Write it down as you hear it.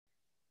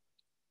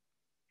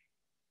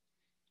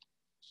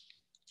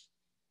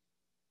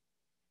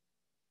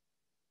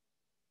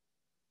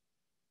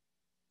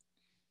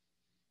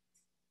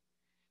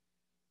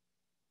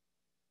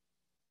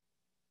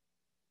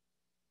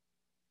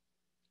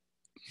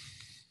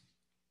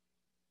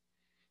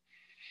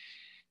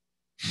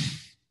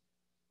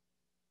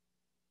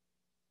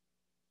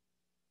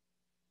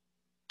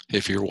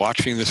If you're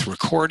watching this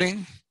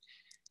recording,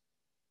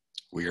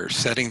 we are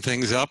setting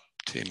things up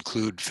to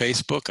include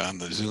Facebook on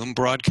the Zoom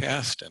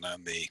broadcast and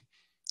on the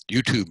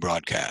YouTube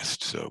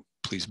broadcast. So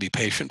please be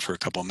patient for a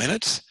couple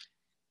minutes.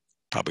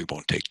 Probably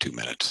won't take 2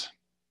 minutes.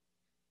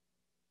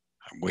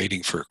 I'm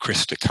waiting for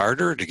Krista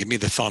Carter to give me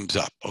the thumbs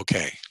up.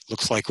 Okay,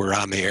 looks like we're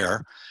on the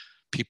air.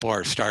 People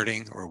are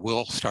starting or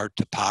will start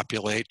to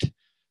populate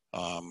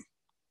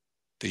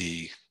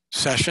the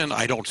session.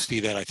 I don't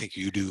see that. I think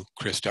you do,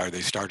 Krista. Are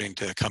they starting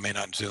to come in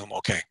on Zoom?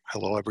 Okay,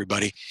 hello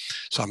everybody.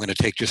 So I'm going to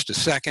take just a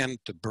second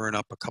to burn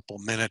up a couple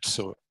minutes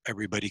so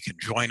everybody can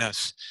join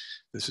us.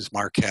 This is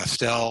Mark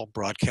Kastel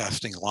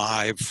broadcasting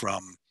live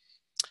from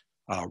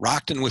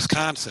Rockton,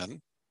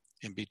 Wisconsin,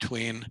 in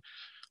between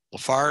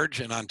Lafarge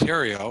and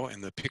Ontario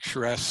in the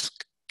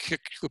picturesque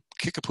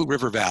Kickapoo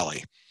River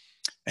Valley.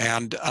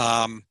 And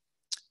I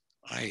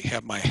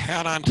have my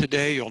hat on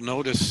today. You'll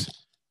notice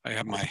I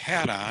have my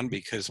hat on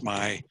because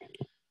my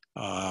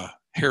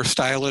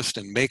hairstylist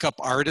and makeup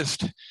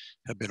artist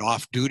have been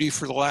off duty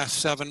for the last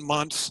 7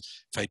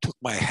 months. If I took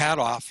my hat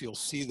off, you'll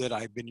see that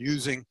I've been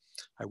using,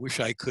 I wish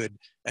I could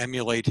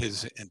emulate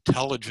his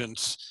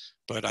intelligence,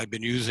 but I've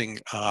been using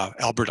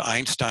Albert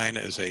Einstein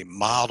as a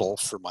model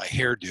for my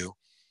hairdo.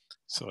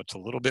 So it's a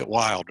little bit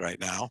wild right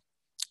now.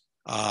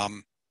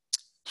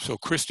 So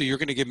Krista, you're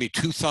gonna give me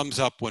 2 thumbs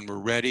up when we're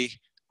ready.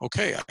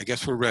 Okay, I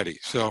guess we're ready.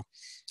 So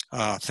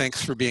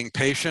thanks for being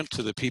patient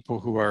to the people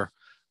who are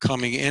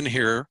coming in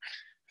here.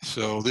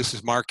 So this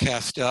is Mark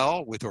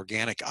Kastel with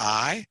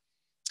OrganicEye.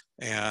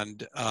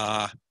 And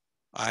I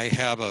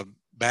have a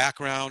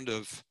background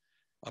of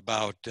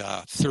about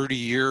 30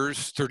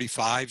 years,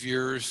 35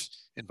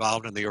 years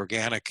involved in the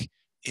organic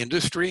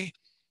industry.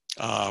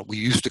 We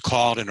used to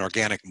call it an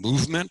organic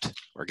movement,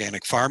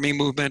 organic farming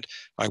movement.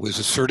 I was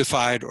a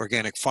certified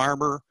organic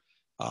farmer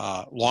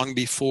long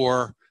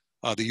before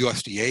the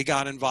USDA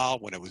got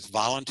involved, when it was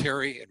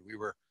voluntary, and we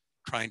were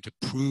trying to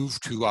prove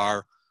to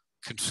our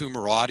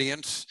consumer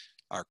audience,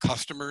 our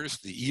customers,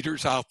 the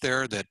eaters out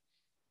there, that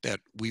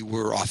we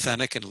were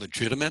authentic and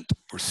legitimate.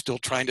 We're still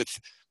trying to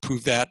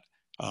prove that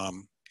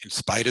in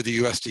spite of the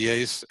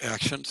USDA's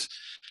actions.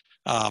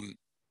 I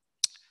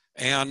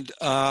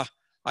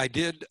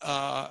did,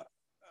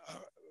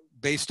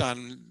 based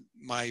on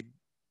my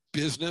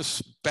business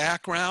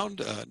background,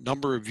 a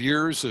number of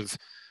years of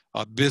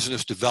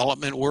business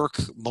development work,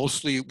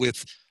 mostly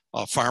with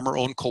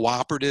farmer-owned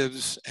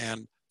cooperatives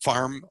and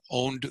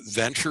farmer-owned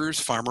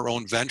ventures,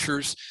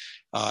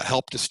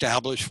 helped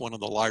establish one of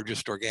the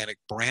largest organic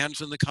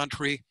brands in the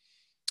country,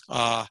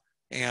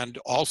 and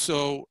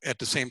also at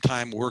the same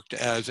time worked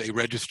as a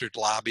registered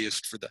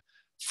lobbyist for the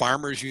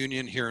Farmers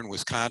Union here in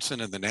Wisconsin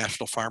and the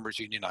National Farmers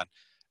Union on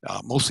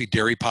mostly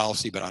dairy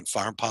policy, but on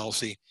farm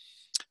policy.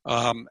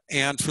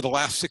 And for the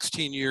last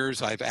 16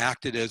 years, I've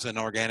acted as an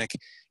organic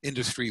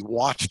industry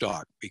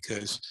watchdog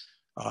because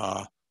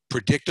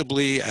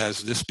predictably,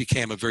 as this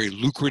became a very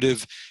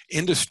lucrative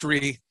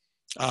industry,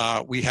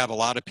 we have a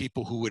lot of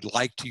people who would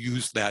like to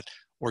use that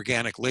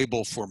organic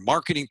label for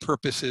marketing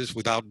purposes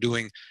without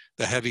doing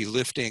the heavy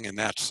lifting, and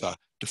that's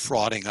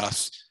defrauding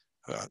us,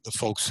 the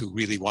folks who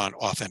really want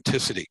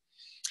authenticity.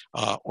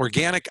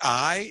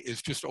 OrganicEye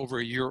is just over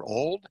a year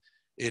old.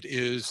 It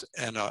is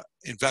an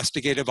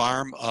investigative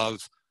arm of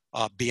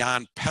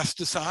Beyond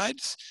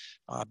Pesticides.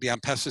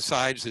 Beyond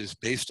Pesticides is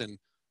based in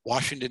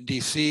Washington,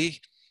 D.C.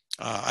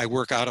 I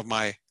work out of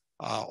my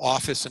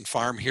office and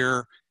farm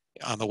here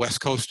on the west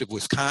coast of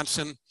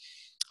Wisconsin.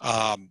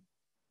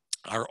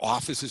 Our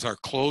offices are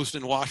closed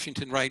in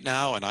Washington right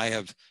now, and I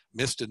have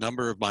missed a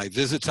number of my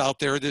visits out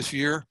there this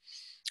year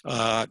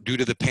due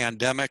to the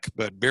pandemic,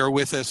 but bear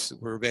with us.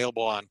 We're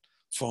available on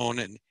phone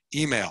and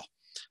email.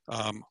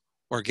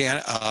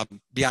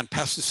 Beyond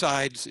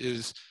Pesticides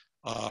is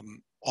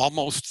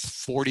almost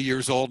 40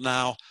 years old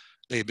now.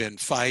 They've been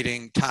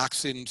fighting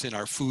toxins in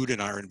our food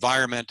and our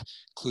environment,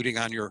 including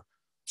on your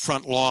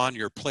front lawn,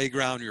 your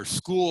playground, your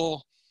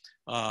school,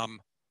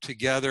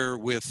 together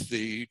with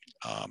the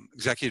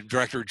Executive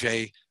Director,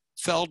 Jay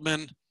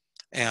Feldman,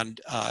 and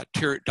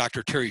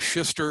Dr. Terry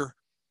Schuster,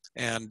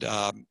 and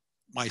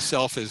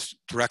myself as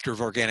Director of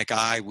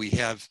OrganicEye. We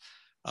have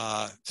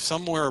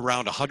somewhere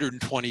around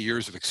 120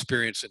 years of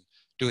experience in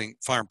doing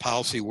farm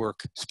policy work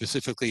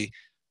specifically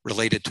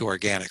related to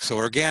organics. So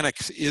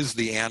organics is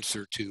the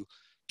answer to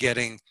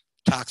getting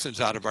toxins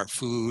out of our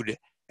food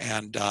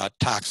and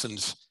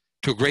toxins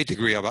to a great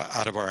degree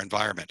out of our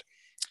environment.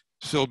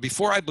 So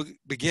before I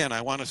begin,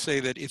 I want to say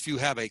that if you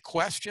have a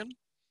question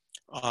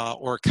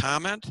or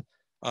comment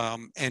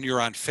and you're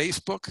on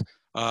Facebook,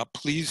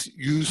 please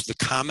use the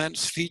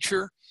comments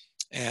feature,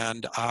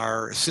 and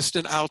our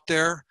assistant out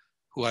there,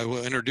 who I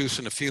will introduce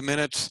in a few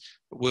minutes,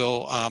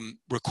 will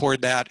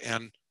record that,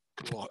 and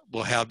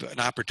we'll have an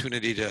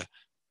opportunity to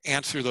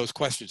answer those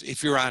questions.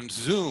 If you're on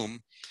Zoom,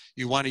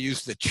 you want to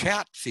use the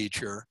chat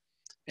feature,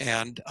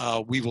 and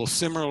we will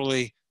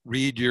similarly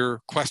read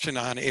your question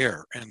on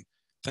air. And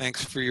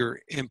thanks for your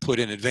input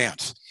in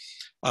advance.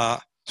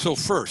 So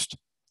first,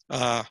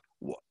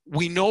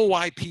 we know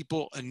why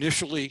people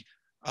initially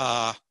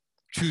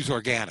choose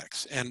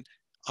organics. And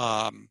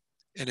And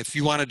if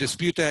you want to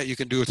dispute that, you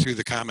can do it through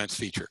the comments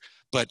feature.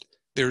 But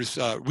there's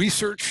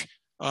research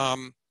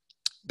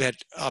that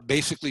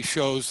basically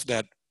shows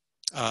that,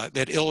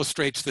 that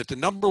illustrates that the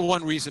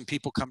 #1 reason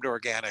people come to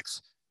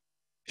organics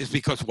is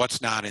because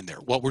what's not in there,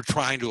 what we're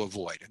trying to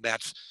avoid. And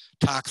that's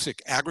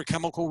toxic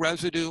agrochemical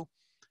residue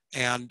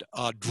and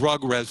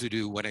drug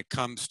residue when it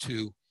comes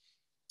to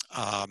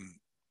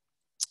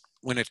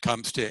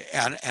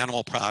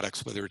animal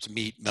products, whether it's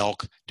meat,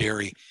 milk,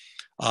 dairy.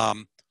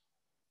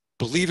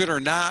 Believe it or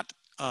not,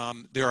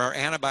 there are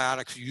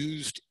antibiotics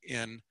used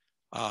in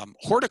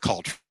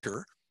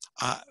horticulture,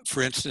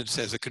 for instance,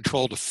 as a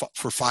control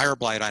for fire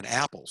blight on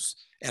apples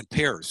and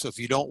pears. So if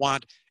you don't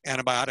want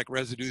antibiotic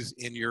residues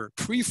in your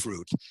tree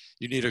fruit,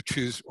 you need to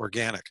choose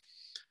organic.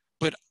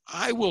 But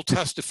I will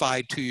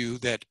testify to you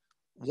that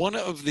one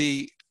of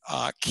the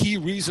key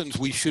reasons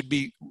we should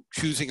be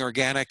choosing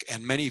organic,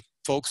 and many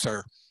folks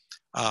are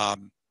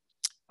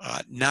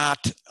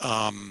not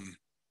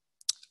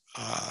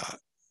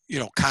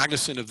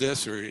cognizant of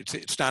this, or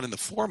it's not in the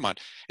forefront,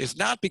 is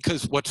not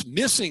because what's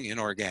missing in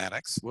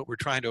organics, what we're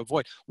trying to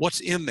avoid,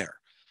 what's in there.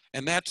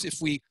 And that's if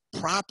we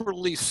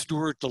properly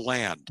steward the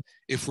land,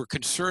 if we're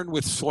concerned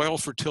with soil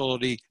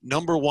fertility,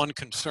 #1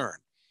 concern.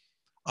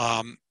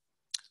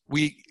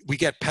 We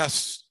get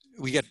pests,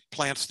 we get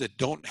plants that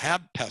don't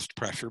have pest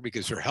pressure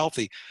because they're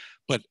healthy,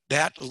 but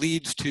that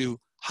leads to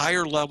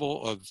higher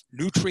level of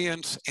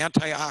nutrients,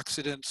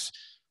 antioxidants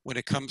when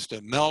it comes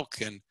to milk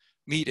and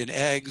meat and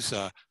eggs,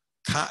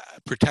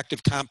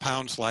 protective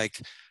compounds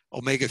like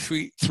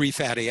omega-3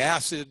 fatty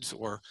acids,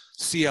 or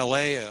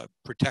CLA, a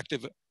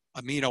protective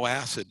amino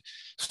acid.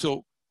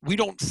 So we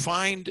don't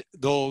find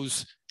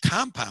those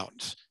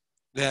compounds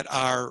that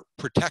are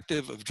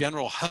protective of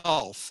general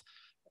health,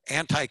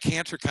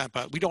 anti-cancer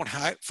compounds. We don't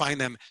find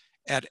them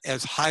at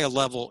as high a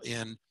level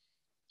in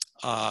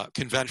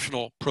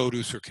conventional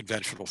produce or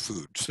conventional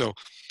food. So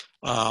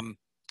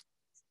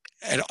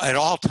at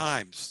all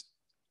times,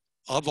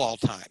 of all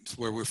times,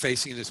 where we're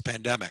facing this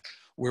pandemic,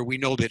 where we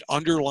know that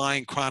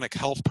underlying chronic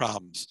health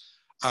problems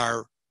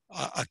are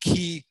a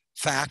key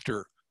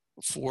factor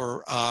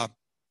for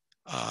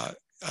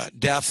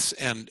deaths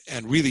and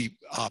really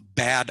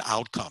bad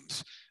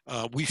outcomes,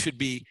 we should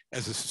be,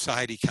 as a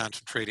society,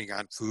 concentrating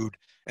on food,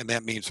 and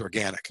that means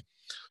organic.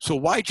 So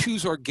why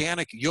choose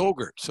organic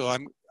yogurt? So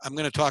I'm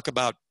going to talk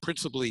about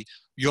principally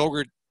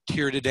yogurt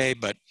here today,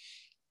 but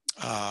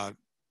a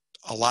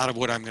lot of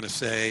what I'm going to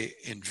say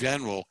in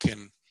general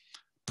can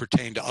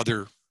pertain to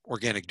other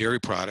organic dairy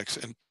products.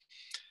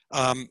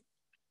 And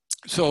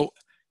so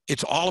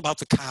it's all about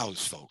the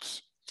cows,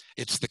 folks.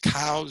 It's the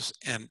cows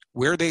and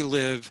where they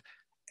live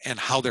and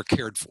how they're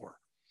cared for.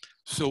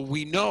 So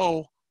we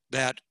know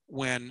that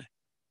when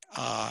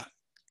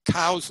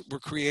cows were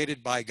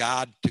created by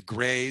God to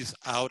graze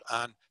out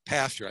on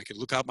pasture, I could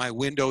look out my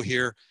window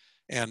here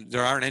and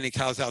there aren't any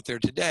cows out there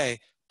today,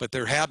 but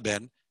there have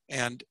been,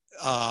 and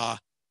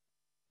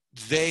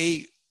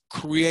they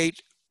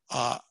create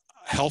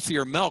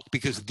healthier milk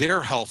because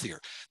they're healthier.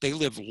 They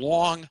live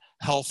long,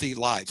 healthy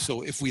lives.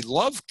 So if we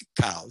love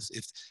cows,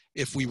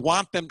 if we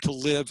want them to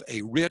live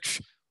a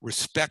rich,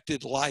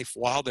 respected life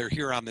while they're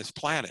here on this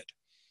planet,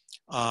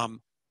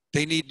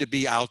 they need to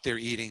be out there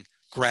eating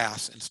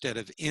grass instead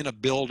of in a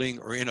building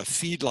or in a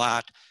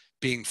feedlot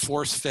being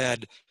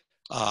force-fed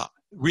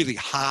really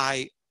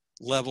high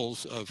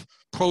levels of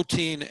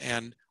protein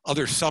and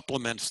other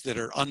supplements that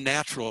are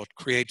unnatural. It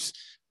creates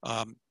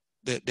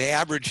the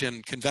average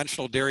in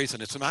conventional dairies,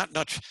 and it's not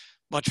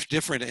much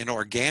different in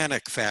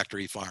organic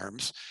factory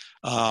farms,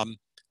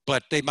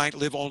 but they might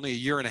live only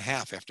 1.5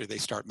 years after they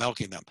start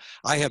milking them.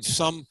 I have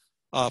some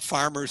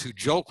farmers who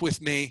joke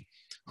with me,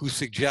 who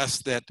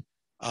suggest that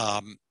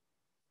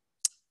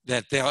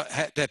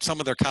that some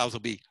of their cows will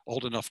be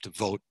old enough to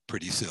vote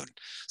pretty soon.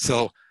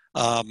 So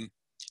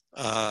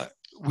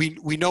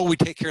we know we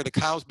take care of the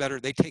cows better.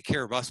 They take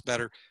care of us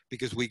better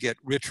because we get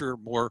richer,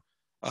 more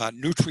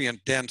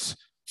nutrient-dense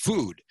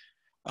food.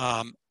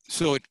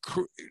 So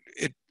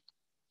it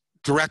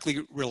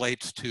directly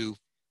relates to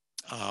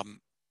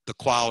the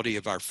quality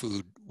of our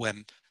food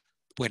when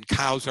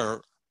cows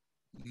are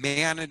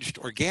managed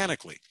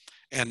organically.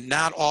 And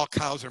not all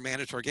cows are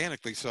managed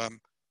organically, so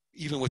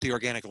even with the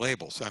organic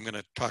label. So I'm going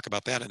to talk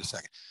about that in a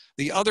second.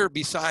 The other,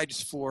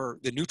 besides for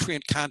the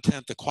nutrient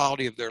content, the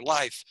quality of their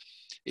life,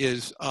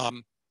 is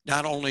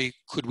not only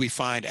could we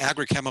find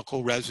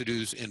agrochemical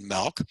residues in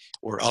milk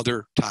or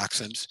other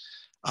toxins,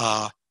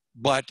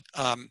 but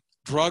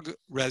drug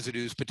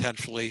residues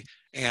potentially,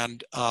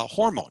 and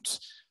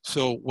hormones.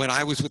 So when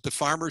I was with the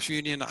Farmers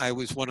Union, I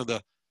was one of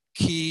the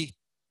key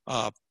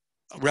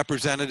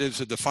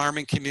representatives of the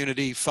farming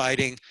community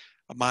fighting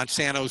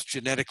Monsanto's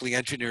genetically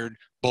engineered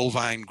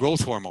bovine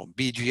growth hormone,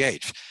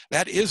 BGH.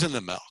 That is in the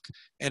milk,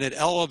 and it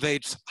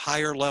elevates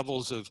higher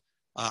levels of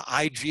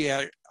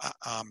IgA,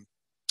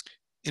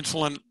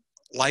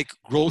 insulin-like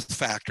growth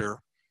factor,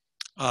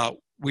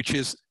 which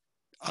is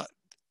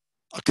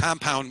a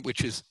compound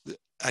which is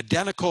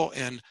identical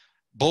in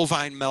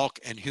bovine milk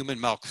and human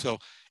milk. So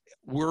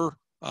we're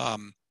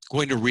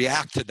going to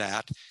react to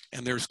that.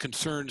 And there's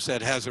concerns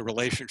that has a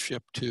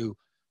relationship to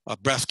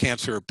breast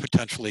cancer or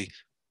potentially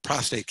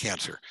prostate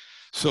cancer.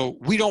 So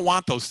we don't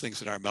want those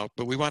things in our milk,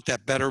 but we want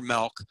that better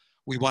milk.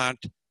 We're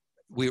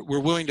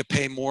willing to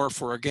pay more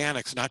for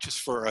organics, not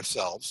just for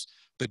ourselves,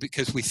 but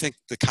because we think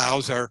the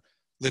cows are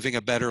living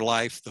a better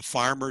life, the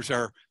farmers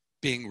are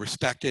being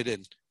respected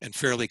and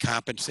fairly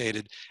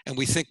compensated, and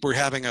we think we're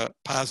having a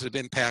positive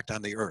impact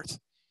on the earth.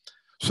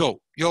 So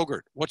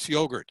yogurt, what's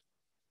yogurt?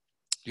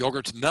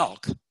 Yogurt's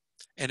milk,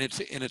 and it's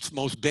in its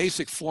most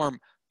basic form,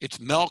 it's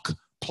milk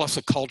plus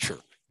a culture.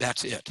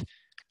 That's it.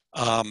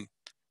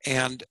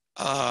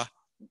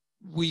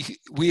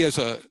 We as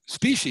a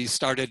species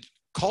started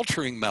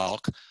culturing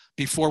milk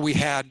before we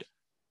had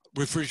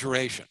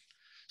refrigeration.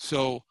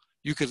 So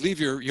you could leave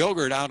your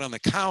yogurt out on the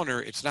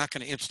counter. It's not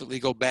going to instantly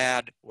go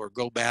bad or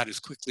go bad as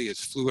quickly as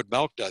fluid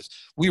milk does.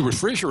 We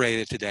refrigerate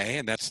it today,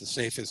 and that's the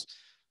safest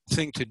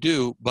thing to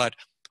do. But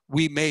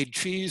we made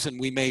cheese and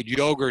we made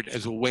yogurt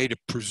as a way to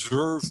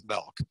preserve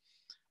milk.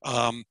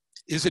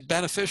 Is it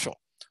beneficial?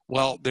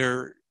 Well,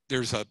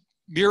 there's a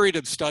myriad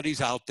of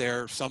studies out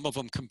there. Some of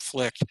them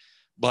conflict,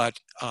 but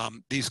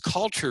these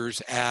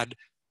cultures add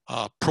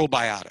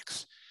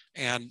probiotics.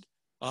 And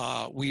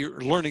we're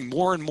learning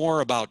more and more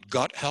about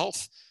gut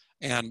health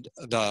and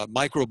the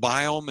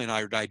microbiome in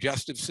our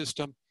digestive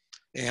system.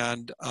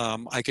 And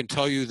I can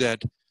tell you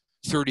that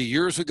 30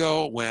 years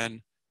ago,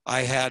 when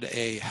I had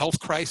a health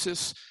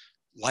crisis,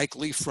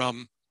 likely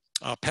from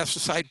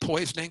pesticide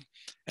poisoning,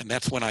 and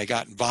that's when I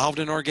got involved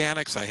in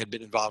organics. I had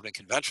been involved in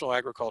conventional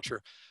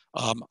agriculture.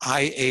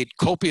 I ate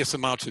copious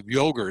amounts of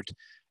yogurt.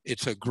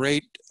 It's a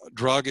great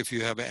drug if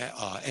you have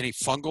any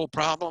fungal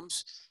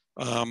problems.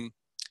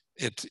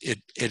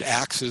 It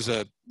acts as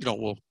a,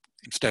 we'll,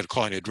 instead of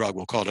calling it a drug,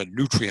 we'll call it a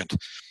nutrient.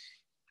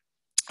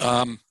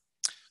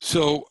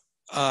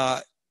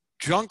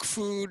 Junk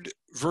food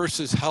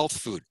versus health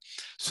food.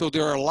 So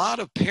there are a lot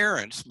of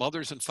parents,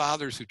 mothers and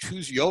fathers, who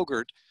choose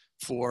yogurt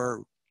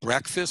for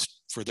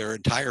breakfast, for their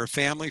entire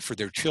family, for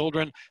their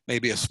children,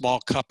 maybe a small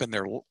cup in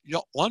their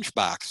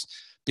lunchbox,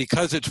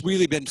 because it's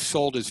really been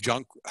sold as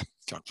junk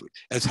food,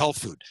 as health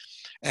food.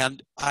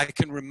 And I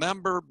can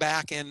remember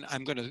back in,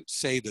 I'm going to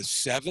say the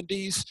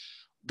 70s,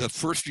 the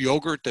first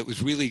yogurt that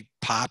was really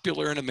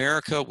popular in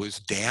America was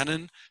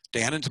Dannon,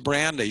 Dannon's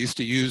brand. They used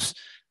to use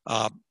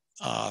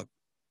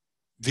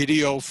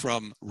video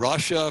from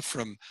Russia,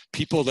 from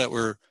people that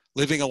were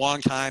living a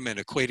long time and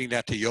equating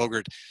that to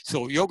yogurt.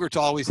 So yogurt's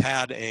always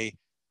had a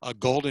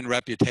golden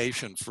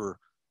reputation for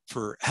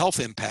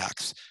health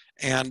impacts.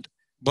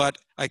 But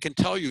I can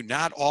tell you,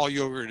 not all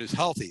yogurt is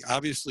healthy.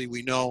 Obviously,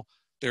 we know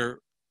there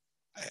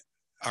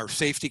are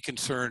safety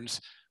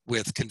concerns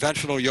with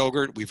conventional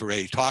yogurt. We've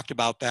already talked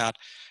about that.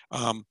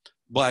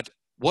 But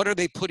what are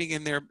they putting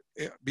in there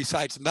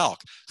besides milk?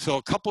 So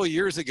a couple of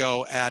years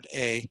ago at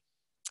a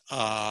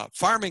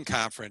farming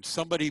conference,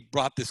 somebody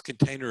brought this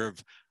container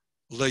of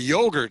Le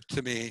yogurt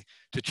to me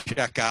to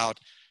check out,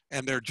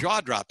 and their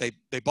jaw dropped. They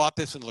bought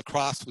this in La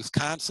Crosse,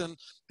 Wisconsin.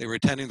 They were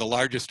attending the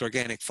largest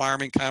organic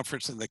farming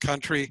conference in the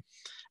country.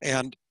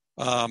 And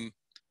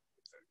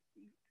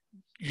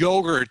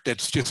yogurt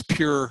that's just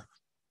pure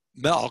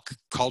milk,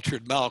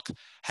 cultured milk,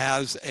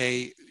 has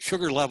a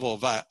sugar level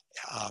of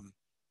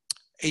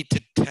 8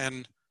 to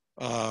 10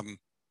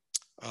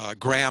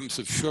 grams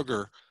of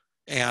sugar.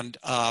 And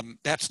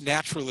that's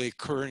naturally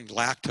occurring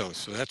lactose,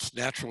 so that's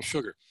natural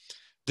sugar.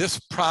 This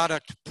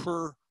product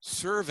per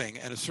serving,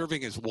 and a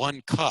serving is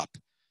 1 cup,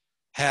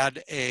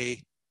 had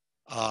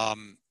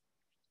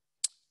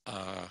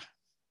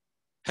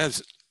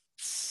has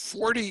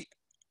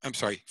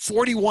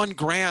 41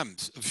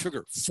 grams of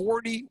sugar,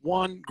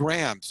 41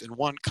 grams in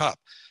 1 cup.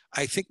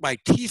 I think my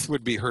teeth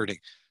would be hurting.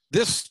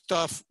 This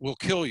stuff will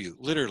kill you,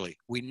 literally.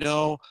 We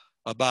know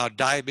about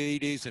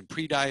diabetes and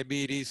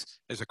prediabetes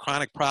as a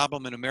chronic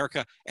problem in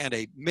America, and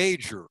a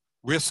major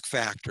risk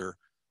factor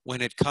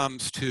when it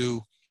comes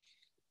to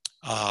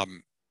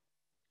the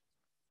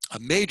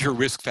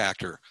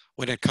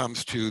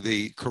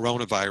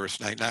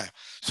coronavirus right now.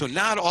 So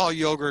not all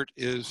yogurt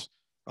is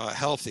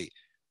healthy.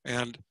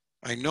 And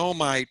I know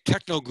my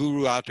techno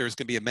guru out there is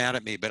going to be mad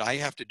at me, but I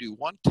have to do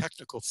one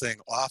technical thing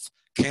off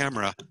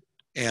camera.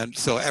 And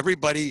so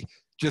everybody,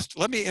 just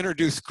let me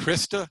introduce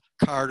Krista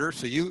Carter.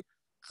 So you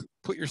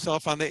put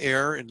yourself on the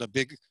air in the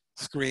big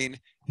screen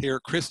here.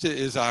 Krista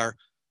is our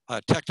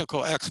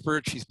technical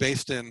expert. She's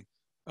based in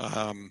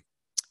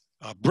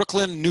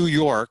Brooklyn, New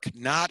York,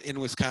 not in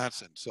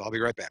Wisconsin. So I'll be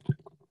right back.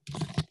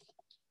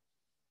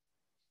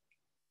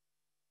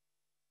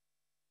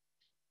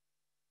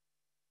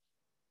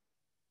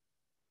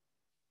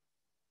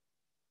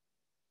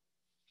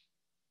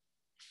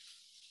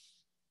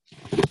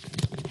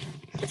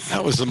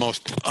 That was the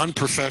most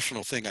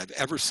unprofessional thing I've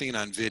ever seen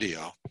on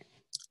video.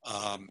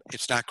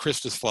 It's not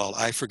Krista's fault.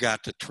 I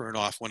forgot to turn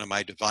off one of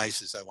my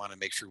devices. I want to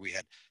make sure we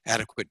had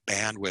adequate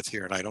bandwidth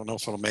here, and I don't know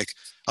if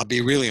I'll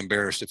be really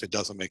embarrassed if it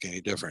doesn't make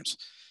any difference.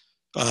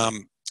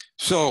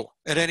 So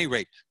at any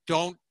rate,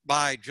 don't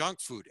buy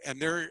junk food.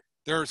 And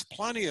there's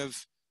plenty of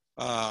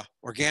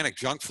organic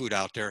junk food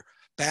out there,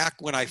 back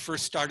when I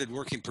first started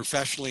working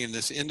professionally in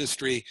this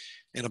industry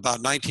in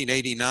about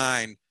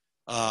 1989,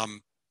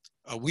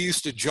 we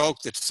used to joke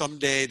that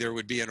someday there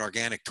would be an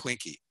organic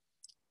Twinkie.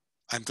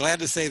 I'm glad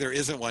to say there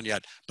isn't one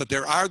yet, but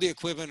there are the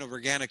equivalent of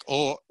organic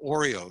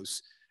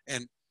Oreos.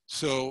 And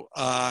so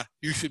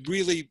you should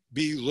really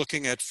be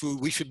looking at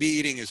food. We should be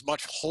eating as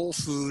much whole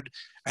food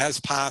as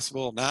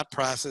possible, not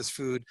processed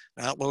food,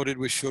 not loaded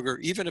with sugar,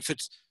 even if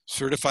it's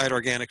certified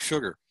organic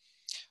sugar.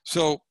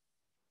 So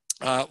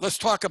let's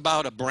talk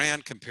about a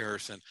brand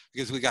comparison,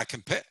 because we got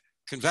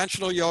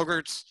conventional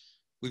yogurts.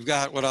 We've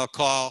got what I'll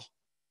call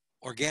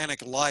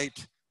organic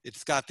light.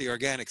 It's got the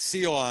organic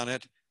seal on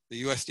it,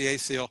 the USDA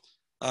seal.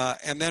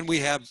 And then we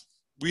have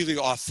really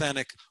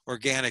authentic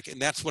organic, and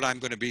that's what I'm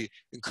going to be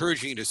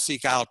encouraging you to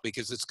seek out,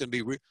 because it's going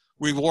to be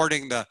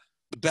rewarding the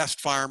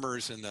best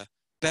farmers and the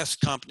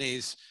best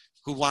companies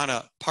who want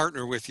to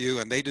partner with you,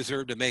 and they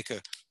deserve to make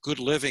a good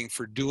living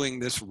for doing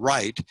this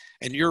right,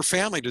 and your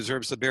family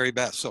deserves the very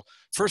best. So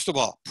first of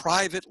all,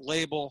 private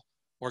label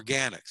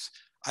organics.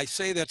 I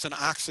say that's an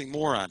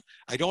oxymoron.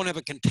 I don't have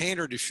a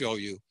container to show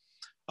you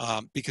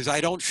because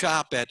I don't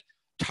shop at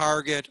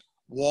Target,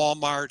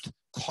 Walmart,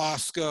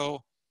 Costco,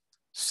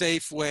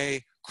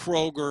 Safeway,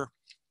 Kroger.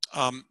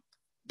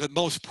 The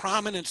most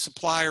prominent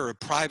supplier of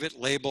private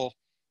label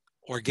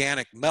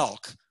organic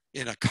milk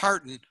in a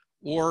carton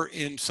or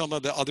in some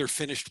of the other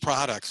finished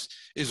products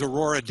is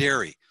Aurora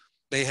Dairy.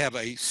 They have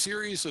a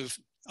series of,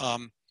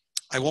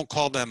 I won't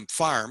call them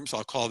farms,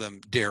 I'll call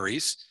them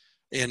dairies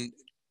in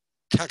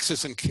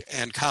Texas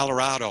and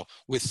Colorado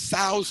with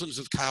thousands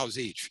of cows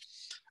each.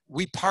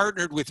 We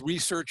partnered with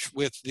research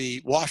with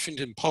the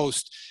Washington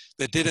Post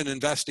that did an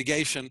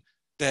investigation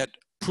that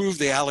proved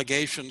the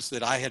allegations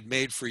that I had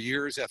made for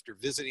years after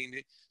visiting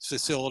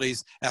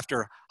facilities,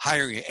 after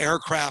hiring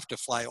aircraft to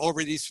fly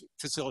over these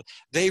facilities.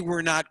 They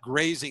were not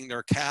grazing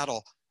their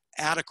cattle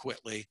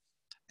adequately.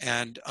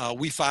 And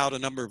we filed a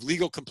number of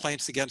legal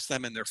complaints against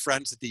them and their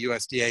friends at the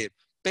USDA,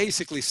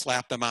 basically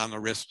slapped them on the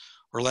wrist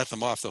or let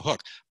them off the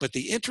hook. But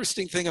the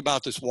interesting thing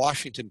about this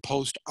Washington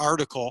Post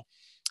article,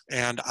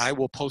 and I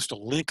will post a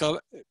link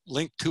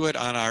to it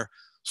on our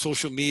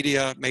social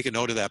media, make a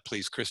note of that,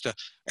 please, Krista,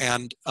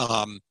 and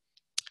our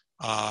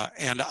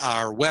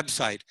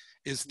website,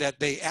 is that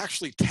they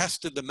actually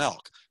tested the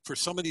milk for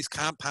some of these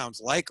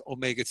compounds like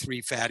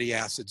omega-3 fatty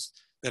acids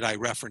that I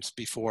referenced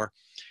before.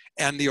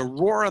 And the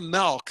Aurora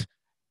milk,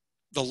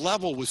 the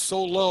level was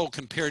so low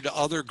compared to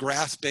other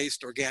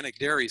grass-based organic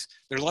dairies.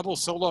 Their level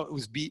was so low,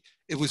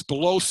 it was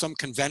below some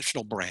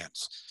conventional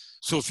brands.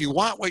 So if you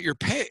want what you're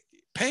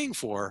paying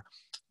for,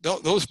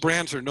 those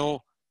brands are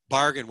no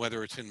bargain,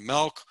 whether it's in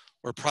milk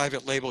or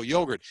private label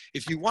yogurt.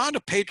 If you want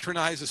to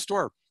patronize a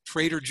store,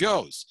 Trader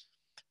Joe's,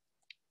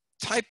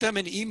 type them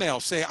an email,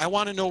 say, I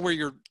want to know where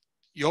your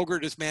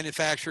yogurt is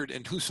manufactured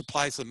and who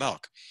supplies the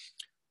milk.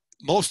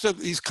 Most of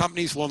these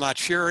companies will not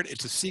share it.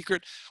 It's a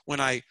secret. When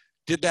I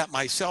did that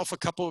myself a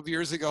couple of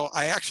years ago,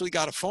 I actually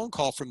got a phone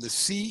call from the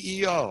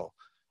CEO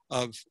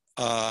of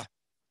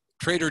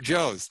Trader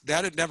Joe's.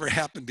 That had never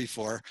happened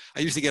before. I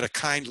used to get a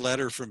kind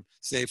letter from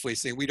Safeway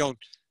saying, we don't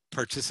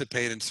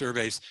participate in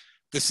surveys.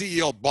 The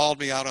CEO bawled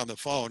me out on the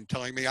phone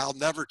telling me, I'll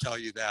never tell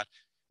you that.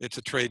 It's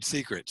a trade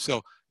secret.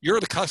 So you're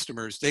the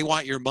customers, they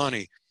want your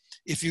money.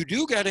 If you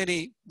do get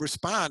any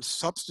response,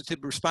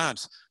 substantive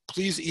response,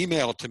 please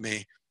email it to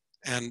me.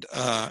 And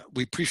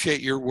we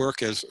appreciate your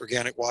work as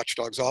organic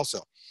watchdogs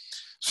also.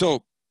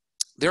 So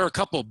there are a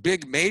couple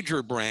big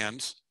major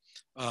brands.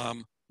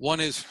 One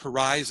is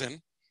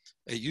Horizon.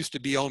 It used to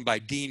be owned by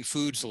Dean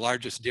Foods, the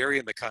largest dairy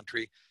in the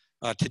country.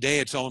 Today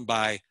it's owned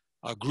by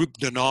Groupe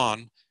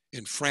Danone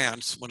in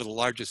France, one of the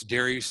largest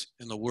dairies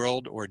in the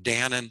world, or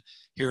Danone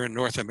here in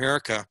North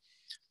America.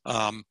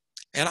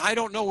 And I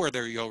don't know where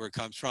their yogurt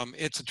comes from.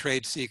 It's a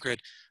trade secret.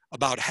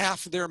 About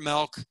half of their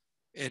milk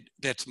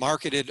that's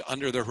marketed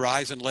under the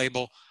Horizon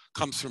label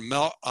comes from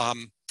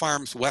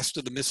farms west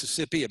of the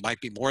Mississippi. It might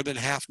be more than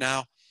half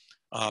now.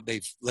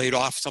 They've laid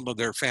off some of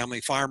their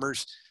family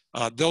farmers.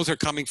 Those are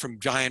coming from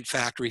giant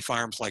factory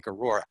farms like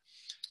Aurora.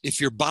 If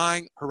you're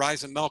buying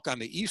Horizon milk on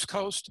the East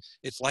Coast,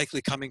 it's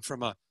likely coming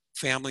from a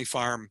family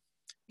farm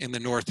in the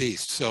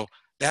Northeast. So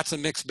that's a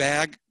mixed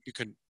bag. You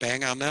can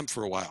bang on them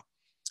for a while.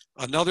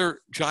 Another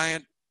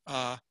giant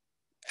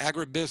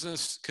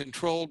agribusiness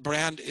controlled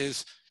brand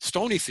is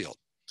Stonyfield.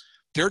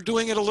 They're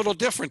doing it a little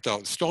different though.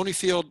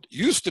 Stonyfield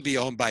used to be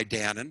owned by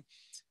Danone,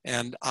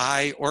 and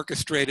I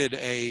orchestrated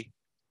a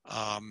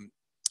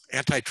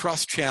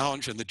antitrust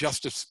challenge in the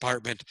Justice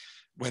Department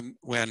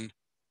when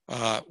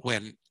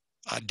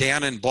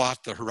Danone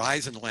bought the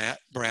Horizon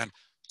brand,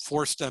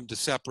 forced them to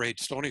separate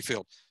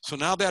Stonyfield. So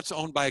now that's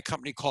owned by a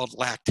company called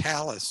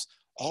Lactalis,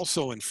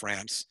 also in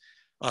France.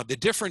 The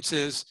difference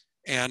is,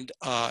 and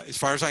as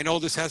far as I know,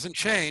 this hasn't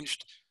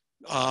changed,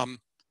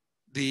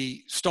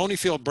 the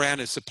Stonyfield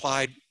brand is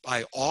supplied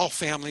by all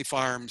family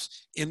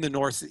farms in the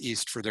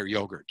Northeast for their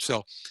yogurt.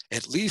 So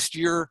at least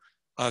you're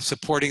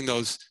supporting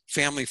those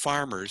family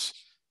farmers,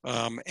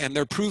 and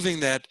they're proving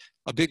that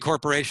a big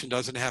corporation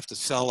doesn't have to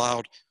sell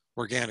out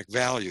organic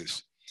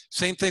values.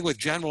 Same thing with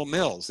General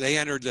Mills. They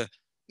entered the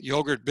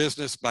yogurt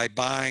business by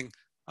buying,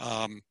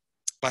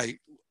 by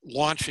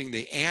launching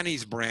the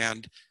Annie's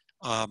brand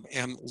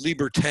and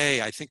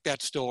Liberté. I think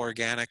that's still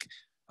organic.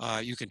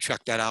 You can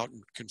check that out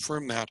and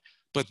confirm that.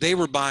 But they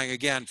were buying,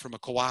 again, from a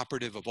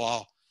cooperative of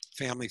all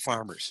family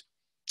farmers.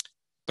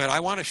 But I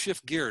want to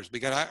shift gears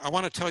because I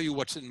want to tell you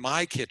what's in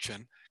my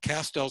kitchen,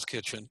 Kastel's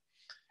kitchen,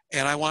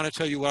 and I want to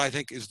tell you what I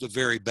think is the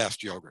very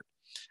best yogurt.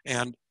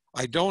 And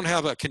I don't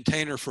have a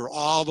container for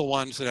all the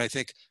ones that I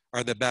think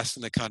are the best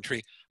in the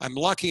country. I'm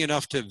lucky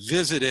enough to have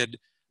visited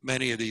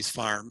many of these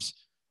farms.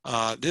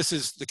 This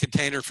is the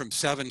container from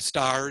 7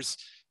 Stars.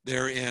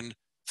 They're in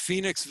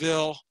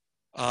Phoenixville,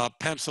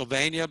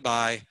 Pennsylvania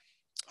by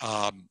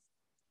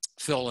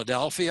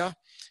Philadelphia.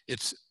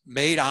 It's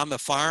made on the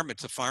farm.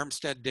 It's a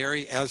farmstead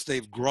dairy. As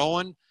they've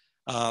grown,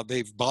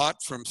 they've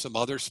bought from some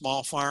other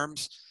small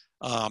farms.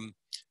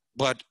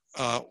 But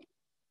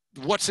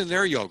what's in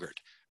their yogurt?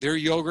 Their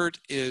yogurt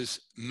is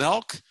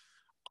milk,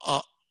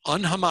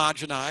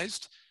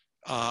 unhomogenized.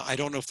 I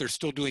don't know if they're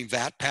still doing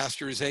vat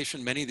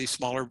pasteurization. Many of these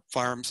smaller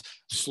farms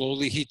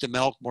slowly heat the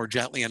milk more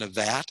gently in a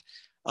vat.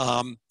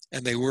 And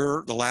they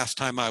were the last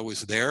time I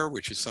was there,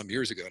 which is some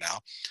years ago now.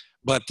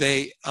 But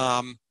they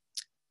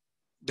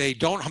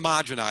don't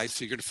homogenize,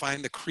 so you're going to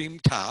find the cream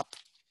top.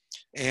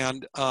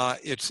 And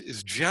it's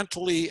as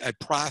gently a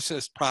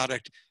processed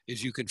product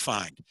as you can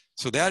find.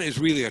 So that is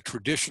really a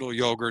traditional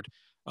yogurt.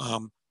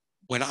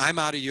 When I'm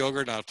out of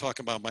yogurt, and I'll talk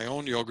about my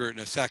own yogurt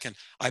in a second,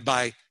 I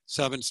buy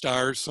 7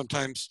 Stars,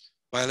 sometimes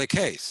by the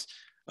case.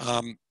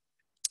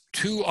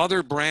 2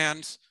 other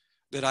brands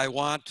that I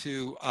want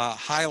to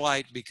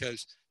highlight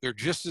because they're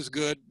just as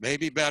good,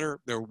 maybe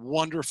better. They're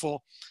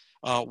wonderful.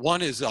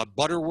 One is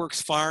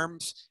Butterworks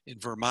Farms in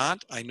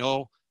Vermont. I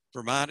know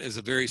Vermont is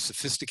a very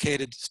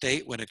sophisticated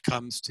state when it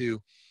comes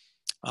to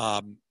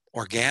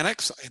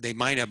organics. They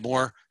might have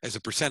more as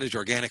a percentage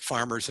organic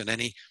farmers than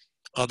any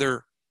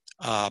other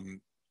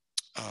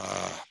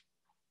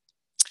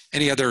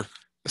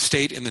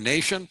state in the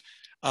nation.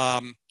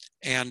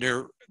 And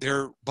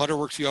their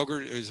Butterworks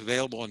yogurt is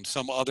available in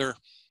some other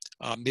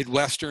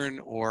Midwestern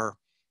or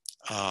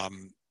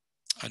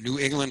New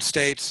England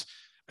states.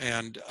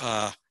 And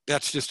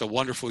that's just a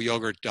wonderful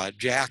yogurt.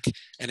 Jack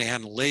and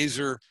Ann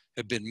Laser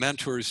have been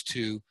mentors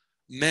to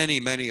many,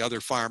 many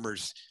other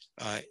farmers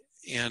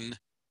in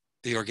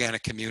the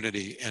organic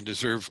community and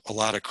deserve a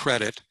lot of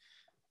credit.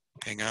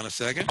 Hang on a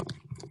second.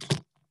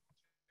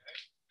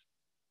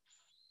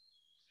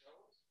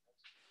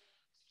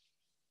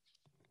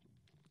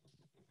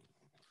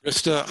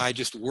 Krista, I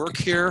just work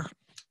here.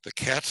 The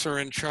cats are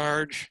in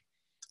charge.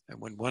 And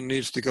when one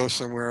needs to go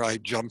somewhere, I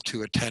jump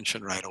to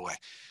attention right away.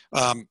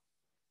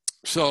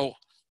 So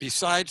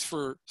besides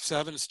for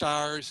 7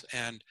 Stars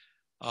and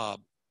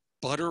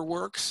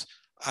Butterworks,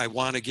 I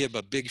want to give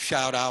a big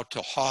shout out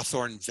to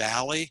Hawthorne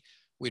Valley,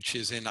 which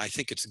is in, I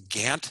think it's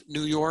Gant,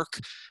 New York.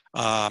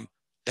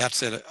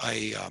 That's a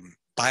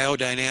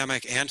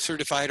biodynamic and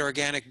certified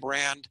organic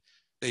brand.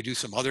 They do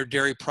some other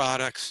dairy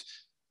products.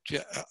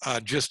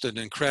 Just an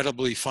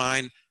incredibly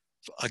fine,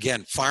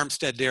 again,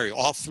 farmstead dairy.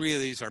 All 3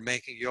 of these are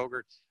making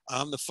yogurt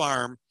on the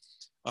farm.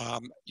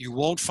 You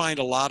won't find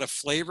a lot of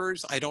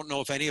flavors. I don't know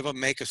if any of them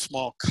make a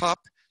small cup,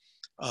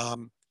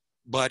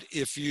 but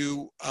if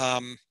you,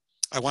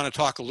 I want to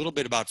talk a little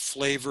bit about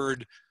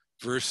flavored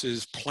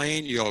versus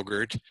plain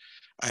yogurt.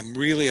 I'm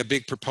really a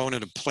big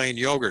proponent of plain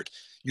yogurt.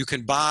 You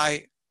can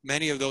buy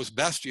many of those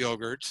best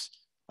yogurts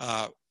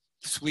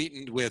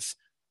sweetened with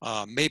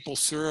maple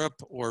syrup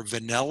or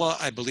vanilla.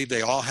 I believe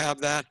they all have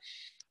that.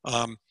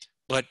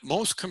 But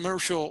most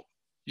commercial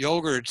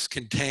yogurts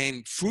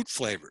contain fruit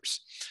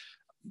flavors.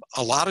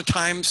 A lot of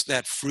times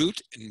that fruit,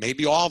 and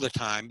maybe all the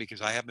time,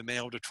 because I haven't been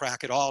able to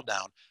track it all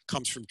down,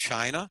 comes from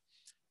China.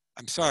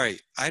 I'm sorry,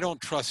 I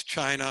don't trust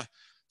China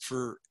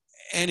for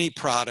any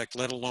product,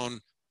 let alone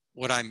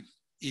what I'm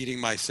eating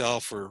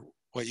myself or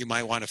what you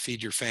might want to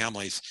feed your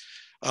families.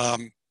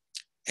 And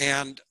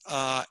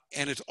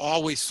it's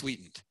always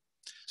sweetened.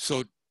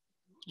 So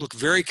look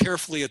very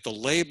carefully at the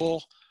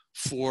label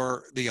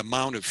for the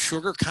amount of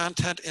sugar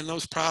content in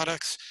those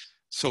products.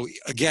 So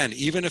again,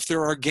 even if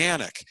they're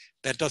organic,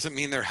 that doesn't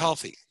mean they're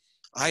healthy.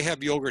 I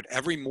have yogurt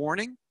every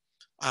morning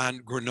on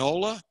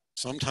granola,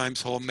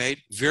 sometimes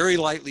homemade, very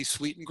lightly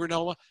sweetened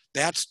granola.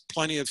 That's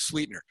plenty of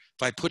sweetener.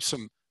 If I put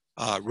some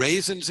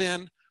raisins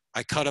in,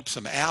 I cut up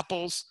some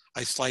apples,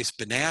 I slice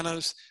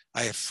bananas,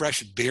 I have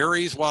fresh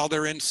berries while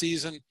they're in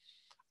season.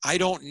 I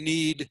don't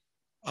need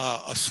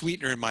a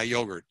sweetener in my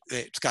yogurt.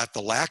 It's got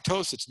the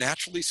lactose, it's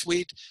naturally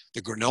sweet.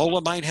 The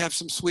granola might have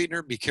some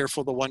sweetener. Be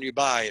careful the one you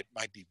buy, it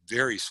might be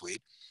very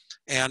sweet.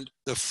 And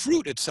the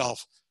fruit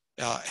itself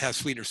has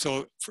sweetener.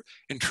 So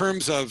in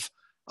terms of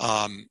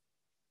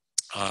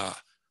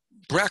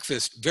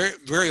breakfast,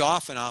 very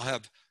often I'll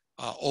have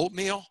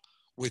oatmeal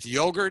with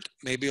yogurt,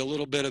 maybe a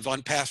little bit of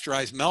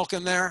unpasteurized milk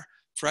in there,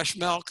 fresh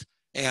milk,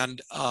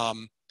 and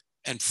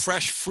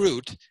fresh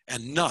fruit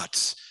and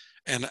nuts.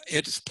 And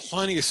it's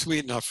plenty of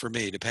sweet enough for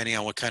me, depending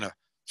on what kind of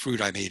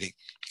fruit I'm eating.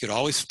 You could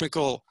always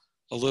sprinkle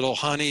a little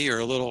honey or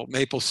a little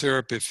maple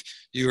syrup if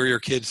you or your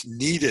kids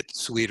need it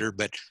sweeter.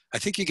 But I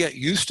think you get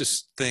used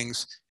to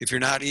things if you're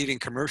not eating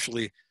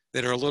commercially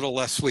that are a little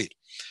less sweet.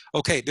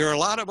 Okay, there are a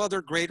lot of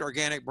other great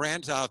organic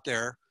brands out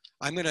there.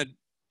 I'm going to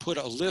put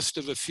a list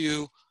of a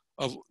few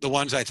of the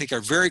ones I think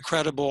are very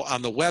credible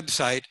on the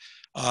website.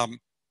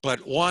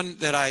 But one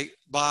that I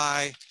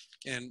buy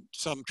in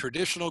some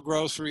traditional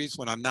groceries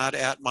when I'm not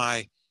at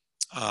my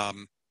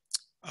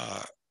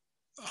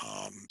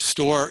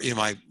store, in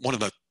one of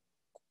the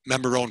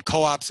member-owned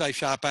co-ops I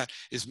shop at,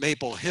 is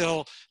Maple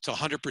Hill. It's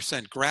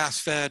 100%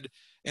 grass-fed,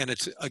 and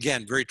it's,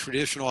 again, very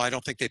traditional. I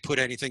don't think they put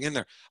anything in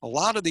there. A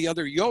lot of the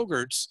other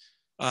yogurts,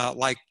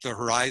 like the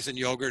Horizon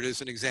yogurt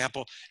as an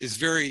example, is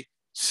very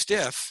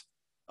stiff,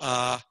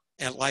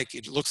 and like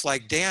it looks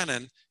like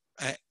Dannon,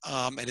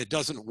 and it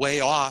doesn't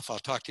weigh off. I'll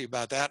talk to you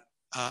about that.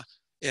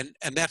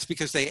 And that's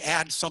because they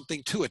add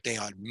something to it. They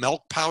add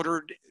milk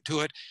powder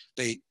to it.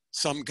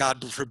 Some,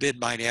 God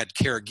forbid, might add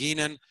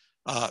carrageenan,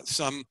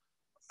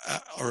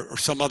 or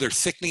some other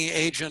thickening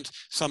agent.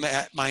 Some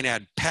might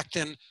add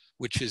pectin,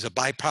 which is a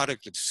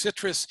byproduct of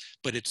citrus,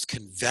 but it's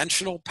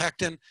conventional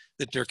pectin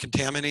that they're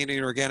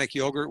contaminating organic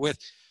yogurt with.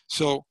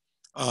 So,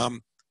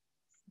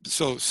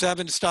 so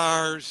 7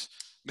 Stars,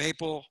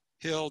 Maple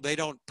Hill, they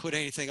don't put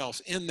anything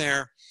else in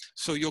there.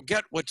 So you'll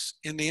get what's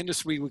in the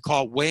industry we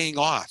call weighing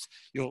off.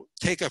 You'll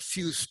take a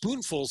few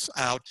spoonfuls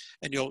out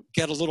and you'll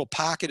get a little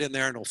pocket in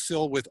there and it'll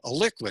fill with a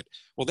liquid.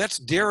 Well, that's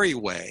dairy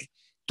whey.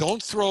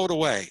 Don't throw it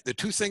away. The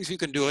 2 things you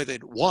can do with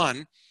it: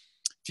 one,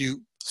 if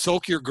you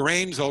soak your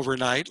grains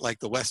overnight, like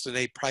the Weston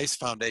A. Price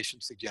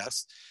Foundation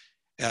suggests,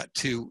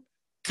 to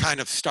kind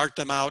of start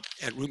them out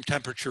at room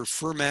temperature,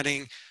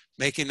 fermenting,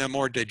 making them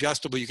more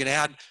digestible, you can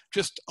add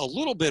just a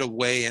little bit of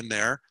whey in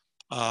there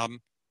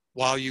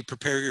while you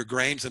prepare your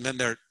grains, and then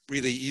they're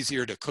really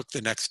easier to cook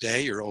the next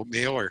day, your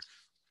oatmeal or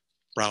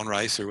brown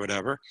rice or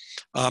whatever.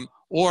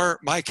 Or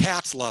my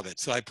cats love it,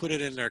 so I put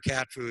it in their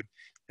cat food,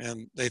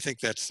 and they think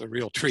that's a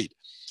real treat.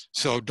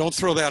 So don't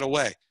throw that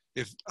away.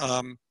 If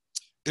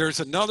there's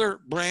another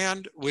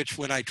brand which,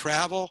 when I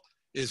travel,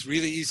 is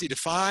really easy to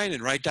find,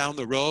 and right down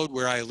the road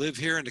where I live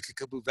here in the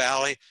Kickapoo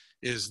Valley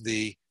is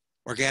the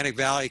Organic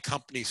Valley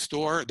Company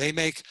store. They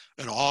make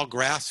an all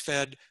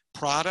grass-fed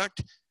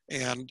product,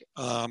 and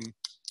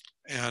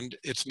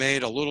it's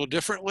made a little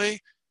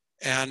differently,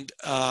 and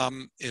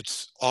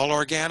it's all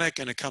organic,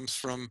 and it comes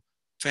from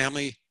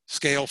family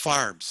scale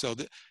farms. So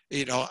that,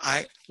 you know,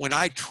 when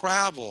I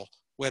travel,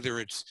 whether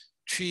it's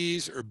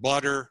cheese or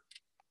butter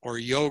or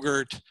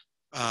yogurt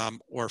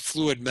or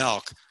fluid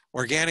milk,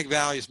 Organic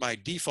Valley is my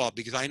default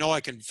because I know I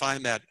can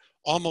find that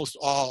almost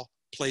all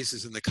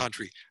places in the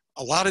country.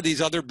 A lot of these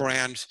other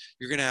brands,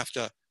 you're going to have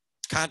to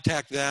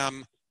contact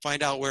them,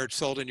 find out where it's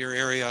sold in your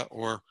area,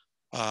 or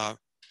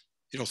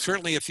you know,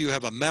 certainly if you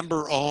have a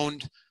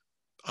member-owned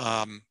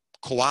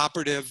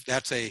cooperative,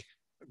 that's a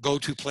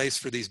go-to place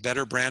for these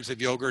better brands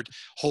of yogurt.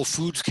 Whole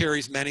Foods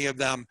carries many of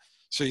them,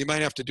 so you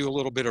might have to do a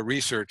little bit of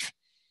research.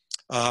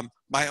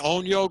 My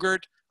own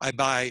yogurt, I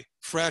buy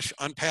fresh,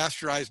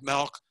 unpasteurized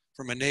milk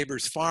from a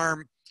neighbor's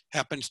farm.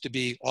 Happens to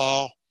be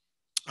all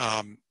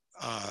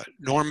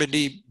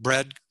Normandy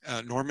bred.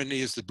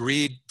 Normandy is the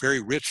breed,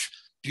 very rich,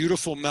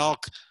 beautiful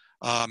milk.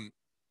 I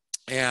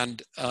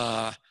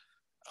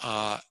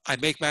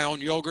make my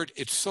own yogurt.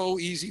 It's so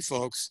easy,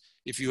 folks.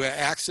 If you have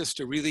access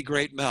to really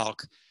great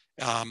milk,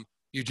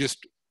 you just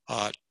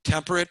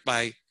temper it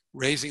by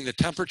raising the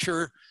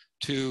temperature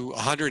to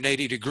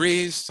 180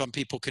 degrees. Some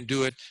people can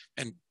do it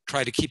and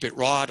try to keep it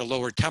raw at a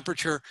lower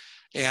temperature.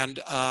 And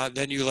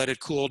then you let it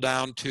cool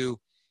down to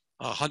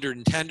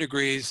 110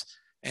 degrees,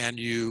 and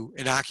you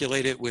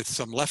inoculate it with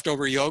some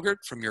leftover yogurt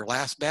from your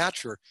last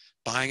batch, or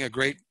buying a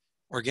great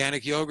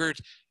organic yogurt.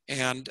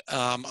 And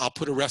I'll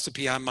put a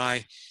recipe on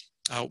my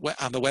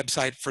on the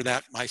website for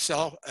that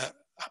myself.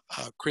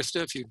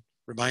 Krista, if you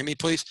remind me,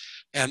 please.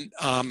 And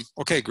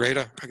okay,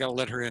 Greta, I gotta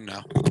let her in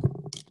now.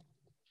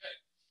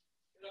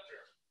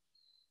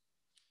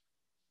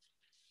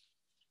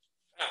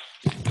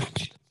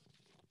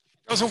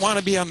 Doesn't want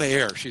to be on the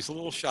air. She's a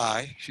little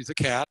shy. She's a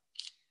cat.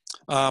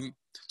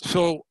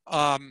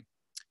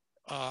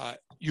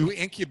 You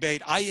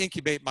incubate. I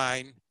incubate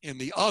mine in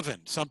the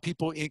oven. Some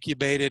people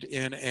incubate it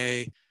in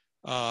a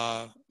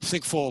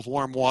sink full of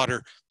warm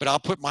water, but I'll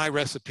put my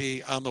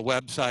recipe on the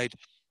website,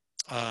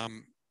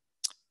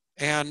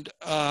 and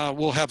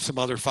we'll have some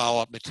other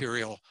follow-up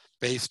material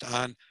based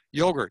on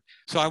yogurt.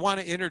 So I want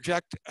to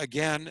interject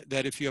again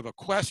that if you have a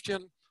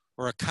question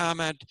or a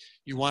comment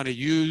you want to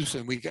use,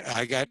 and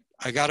I got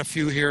a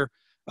few here.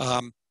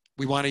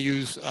 We want to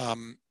use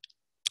the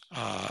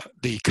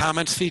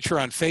comments feature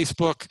on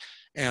Facebook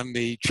and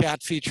the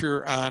chat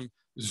feature on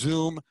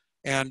Zoom.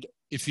 And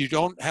if you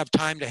don't have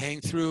time to hang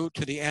through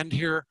to the end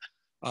here,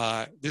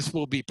 this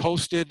will be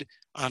posted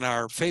on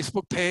our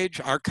Facebook page,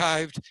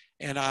 archived,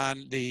 and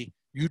on the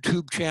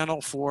YouTube channel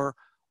for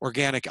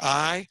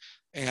OrganicEye.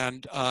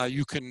 And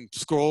you can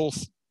scroll,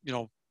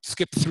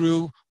 skip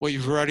through what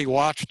you've already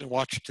watched and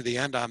watch it to the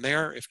end on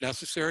there if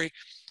necessary.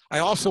 I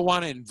also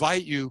want to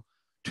invite you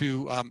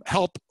to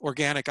help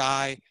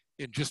OrganicEye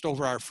in just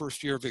over our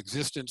first year of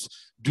existence,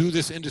 do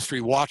this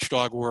industry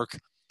watchdog work.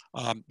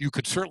 You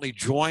could certainly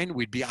join.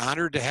 We'd be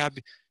honored to have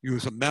you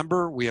as a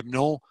member. We have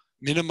no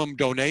minimum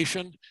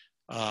donation.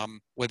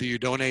 Whether you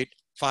donate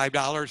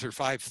 $5 or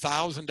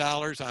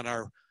 $5,000 on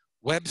our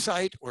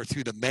website or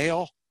through the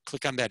mail,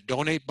 click on that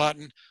donate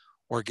button,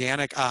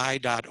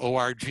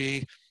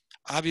 organiceye.org.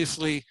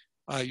 Obviously,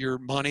 your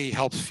money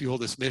helps fuel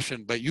this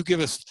mission, but you give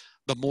us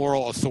the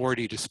moral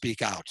authority to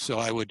speak out. So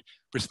I would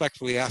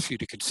respectfully ask you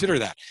to consider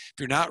that. If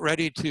you're not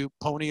ready to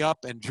pony up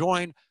and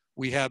join,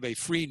 we have a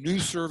free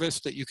news service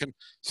that you can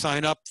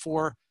sign up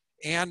for,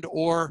 and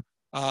or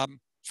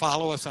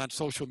follow us on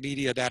social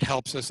media. That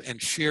helps us,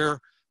 and share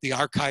the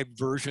archived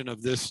version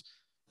of this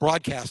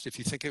broadcast if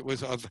you think it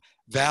was of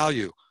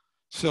value.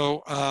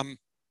 So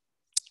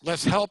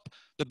let's help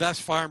the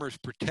best farmers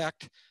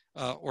protect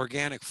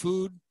organic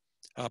food,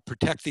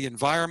 protect the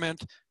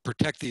environment,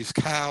 protect these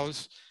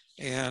cows.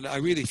 And I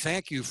really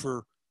thank you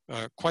for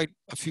quite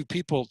a few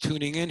people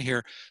tuning in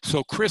here.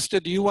 So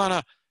Krista, do you want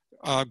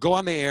to go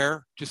on the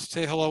air, just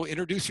say hello,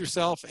 introduce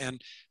yourself,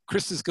 and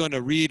Krista's going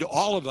to read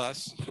all of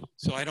us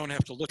so I don't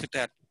have to look at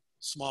that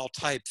small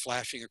type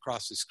flashing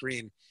across the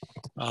screen.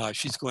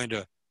 She's going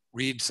to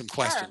read some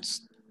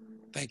questions. Sure.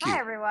 Thank you. Hi,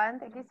 everyone.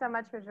 Thank you so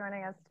much for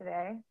joining us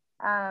today.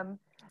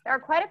 There are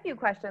quite a few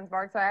questions,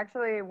 Mark, so I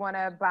actually want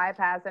to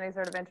bypass any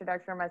sort of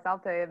introduction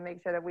myself to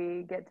make sure that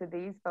we get to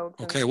these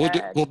folks. Okay,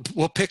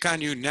 we'll pick on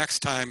you next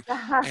time.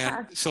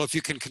 And so if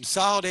you can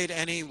consolidate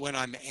any when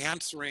I'm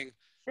answering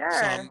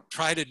some,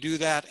 try to do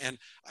that. And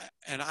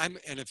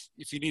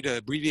if you need to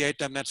abbreviate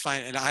them, that's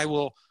fine. And I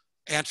will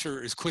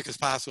answer as quick as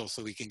possible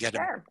so we can get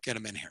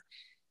them in here.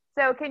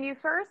 So can you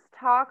first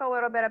talk a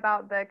little bit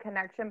about the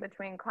connection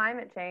between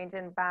climate change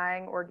and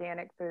buying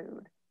organic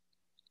food?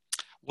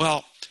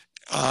 Well,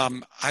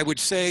 I would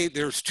say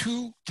there's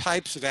two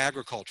types of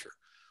agriculture.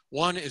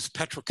 One is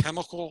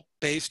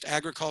petrochemical-based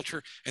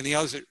agriculture, and the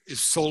other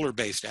is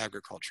solar-based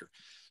agriculture.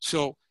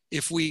 So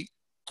if we're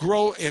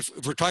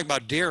talking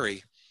about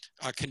dairy,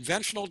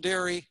 conventional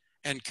dairy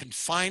and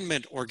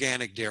confinement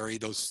organic dairy,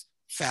 those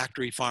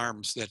factory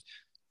farms that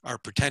are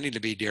pretending to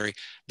be dairy,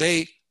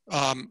 they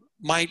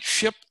might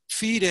ship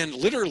feed in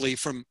literally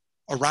from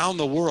around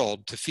the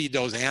world to feed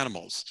those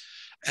animals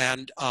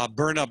and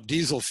burn up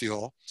diesel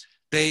fuel.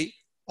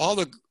 All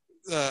the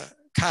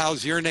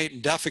cows urinate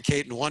and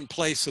defecate in one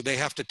place, so they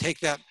have to take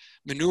that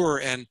manure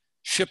and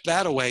ship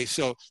that away.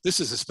 So this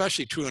is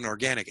especially true in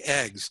organic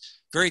eggs,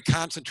 very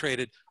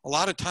concentrated. A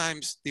lot of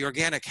times the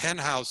organic hen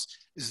house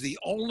is the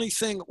only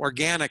thing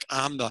organic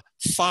on the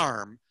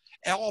farm.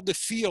 All the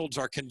fields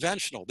are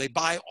conventional. They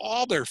buy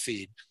all their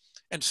feed.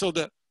 And so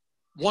the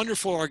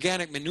wonderful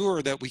organic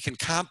manure that we can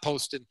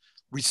compost and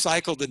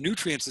recycle the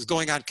nutrients is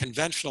going on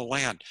conventional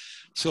land.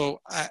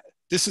 So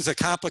this is a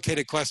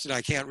complicated question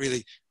I can't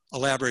really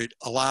elaborate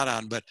a lot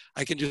on, but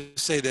I can just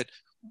say that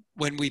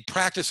when we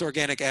practice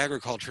organic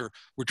agriculture,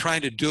 we're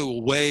trying to do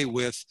away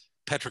with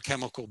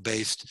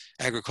petrochemical-based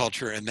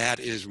agriculture, and that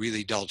is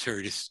really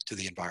deleterious to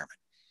the environment.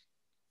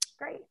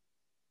 Great.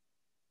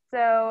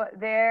 So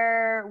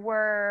there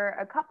were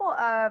a couple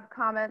of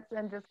comments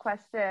and just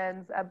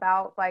questions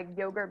about like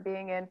yogurt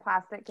being in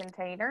plastic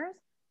containers.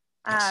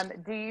 Yes.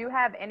 Do you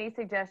have any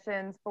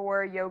suggestions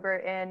for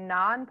yogurt in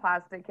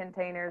non-plastic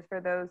containers for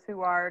those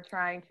who are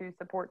trying to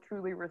support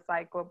truly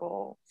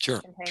recyclable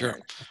containers? Sure.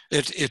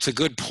 It's a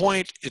good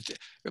point.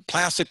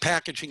 Plastic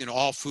packaging in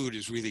all food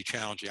is really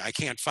challenging. I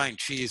can't find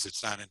cheese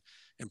that's not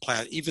in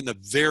plastic. Even the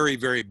very,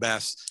 very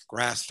best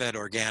grass-fed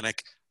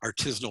organic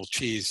artisanal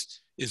cheese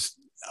is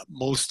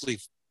mostly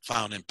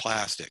found in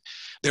plastic.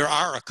 There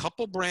are a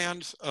couple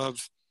brands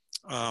of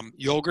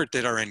yogurt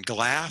that are in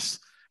glass,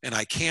 and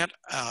I can't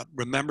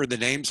remember the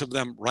names of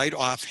them right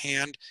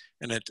offhand.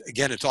 And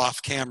again, it's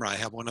off camera. I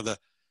have one of the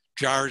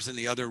jars in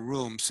the other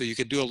room, so you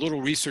could do a little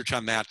research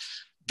on that.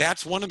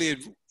 That's one of the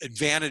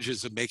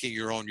advantages of making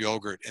your own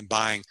yogurt and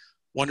buying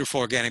wonderful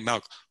organic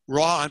milk.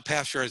 Raw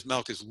unpasteurized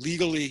milk is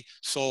legally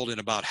sold in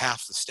about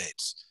half the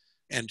states.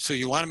 And so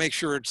you want to make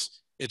sure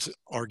it's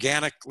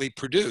organically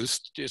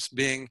produced. Just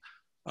being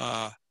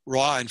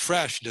raw and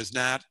fresh does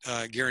not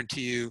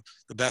guarantee you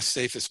the best,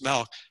 safest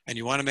milk. And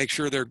you want to make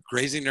sure they're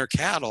grazing their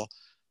cattle.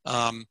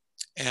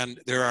 And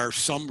there are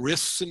some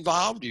risks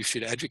involved. You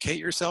should educate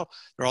yourself.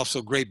 There are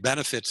also great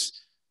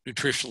benefits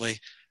nutritionally.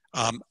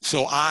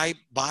 So I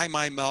buy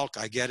my milk,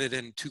 I get it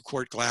in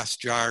 2-quart glass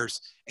jars,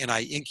 and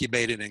I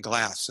incubate it in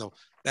glass. So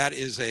that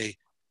is a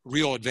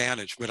real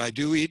advantage. But I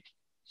do eat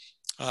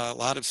a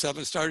lot of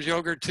 7 Stars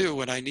yogurt too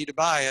when I need to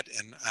buy it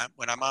and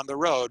when I'm on the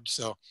road.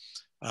 So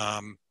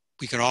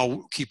we can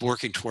all keep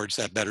working towards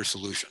that better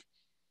solution.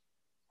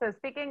 So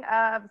speaking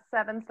of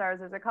 7 Stars,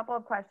 there's a couple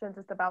of questions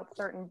just about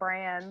certain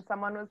brands.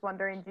 Someone was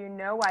wondering, do you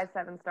know why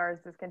 7 Stars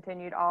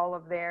discontinued all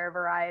of their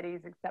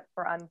varieties except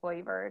for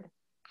unflavored?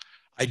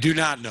 I do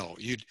not know.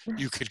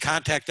 You could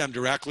contact them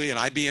directly, and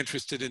I'd be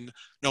interested in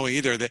knowing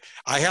either. That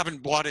I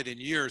haven't bought it in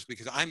years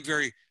because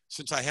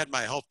since I had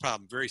my health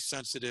problem, very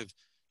sensitive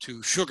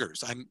to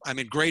sugars. I'm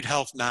in great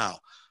health now.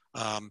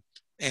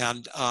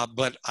 And,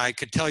 but I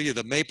could tell you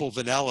the maple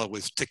vanilla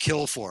was to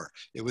kill for.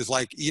 It was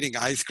like eating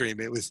ice cream.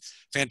 It was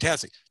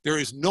fantastic. There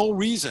is no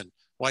reason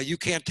why you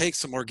can't take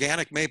some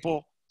organic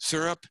maple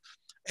syrup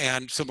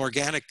and some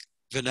organic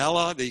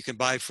vanilla that you can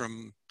buy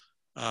from,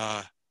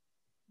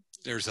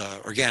 there's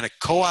an organic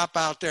co-op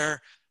out there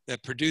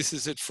that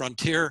produces it,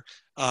 Frontier,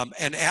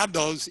 and add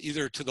those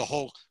either to the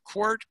whole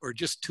quart or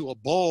just to a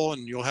bowl,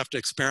 and you'll have to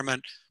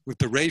experiment with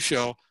the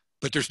ratio,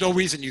 but there's no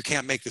reason you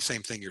can't make the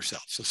same thing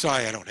yourself. So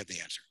sorry, I don't have the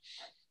answer.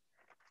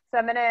 So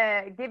I'm going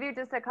to give you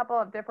just a couple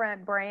of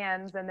different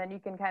brands, and then you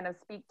can kind of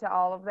speak to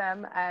all of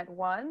them at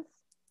once.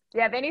 Do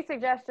you have any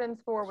suggestions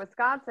for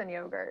Wisconsin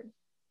yogurt?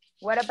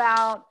 What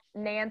about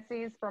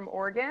Nancy's from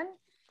Oregon?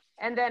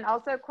 And then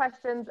also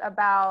questions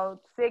about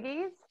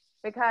Siggy's,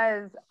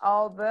 because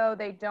although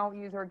they don't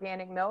use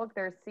organic milk,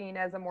 they're seen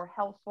as a more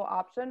healthful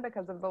option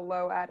because of the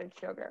low added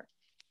sugar.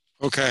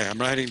 Okay, I'm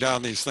writing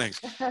down these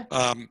things.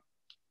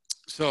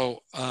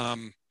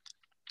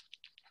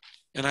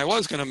 And I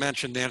was going to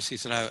mention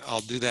Nancy's, and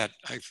I'll do that.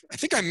 I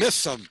think I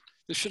missed some.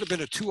 This should have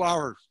been a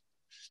 2-hour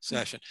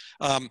session.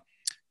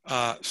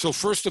 So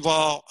first of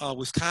all,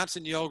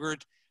 Wisconsin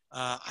yogurt.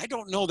 I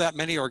don't know that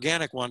many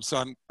organic ones, so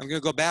I'm going to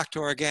go back to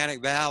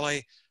Organic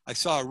Valley. I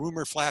saw a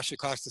rumor flash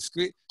across the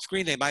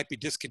screen. They might be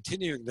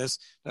discontinuing this.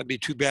 That'd be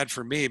too bad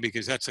for me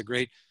because that's a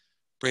great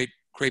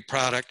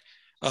product.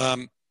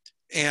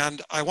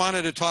 And I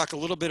wanted to talk a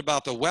little bit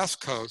about the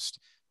West Coast,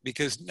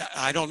 because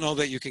I don't know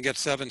that you can get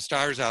 7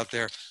 stars out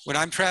there. When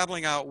I'm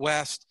traveling out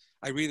west,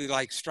 I really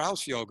like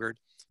Strauss yogurt.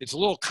 It's a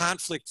little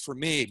conflict for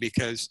me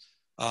because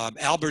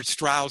Albert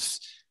Strauss,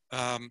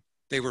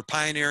 they were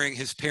pioneering,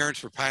 his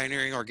parents were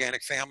pioneering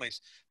organic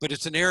families, but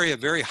it's an area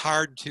very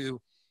hard to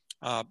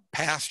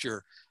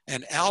pasture.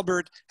 And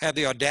Albert had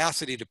the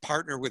audacity to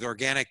partner with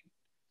Organic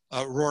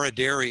Aurora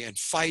Dairy and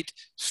fight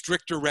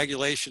stricter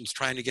regulations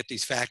trying to get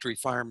these factory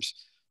farms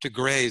to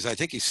graze. I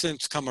think he's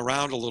since come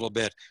around a little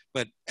bit,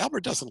 but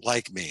Albert doesn't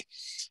like me.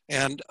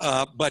 And,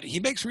 but he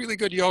makes really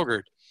good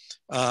yogurt.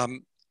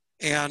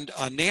 And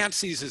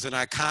Nancy's is an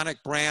iconic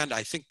brand.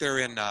 I think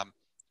they're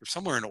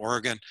somewhere in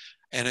Oregon,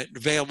 and it's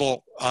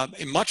available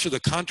in much of the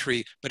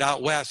country, but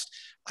out west.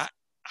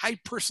 I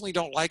personally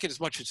don't like it as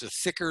much. It's a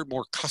thicker,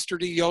 more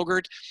custardy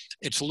yogurt.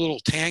 It's a little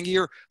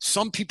tangier.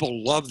 Some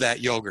people love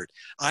that yogurt.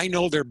 I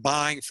know they're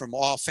buying from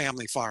all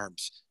family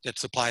farms that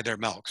supply their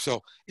milk.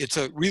 So it's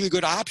a really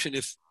good option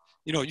if,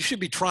 you know, you should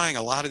be trying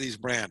a lot of these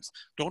brands.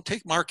 Don't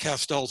take Mark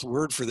Kastel's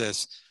word for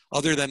this,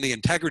 other than the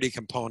integrity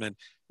component.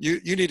 You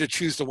need to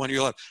choose the one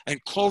you love.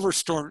 And Clover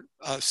Store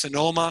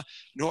Sonoma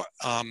in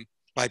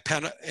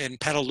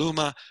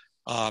Petaluma,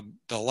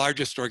 the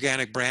largest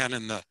organic brand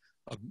in the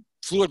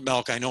fluid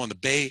milk I know in the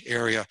Bay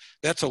Area.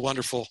 That's a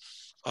wonderful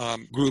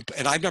group,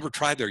 and I've never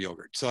tried their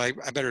yogurt, so I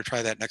better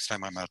try that next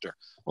time I'm out there.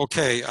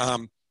 Okay,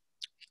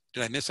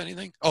 did I miss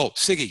anything? Oh,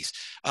 Siggy's.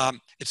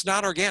 It's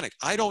not organic.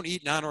 I don't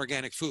eat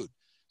non-organic food,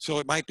 so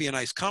it might be a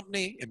nice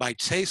company. It might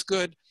taste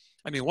good.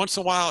 I mean, once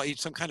in a while, I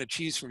eat some kind of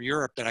cheese from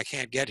Europe that I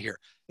can't get here.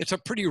 It's a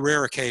pretty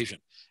rare occasion.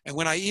 And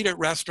when I eat at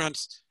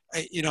restaurants,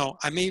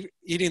 I'm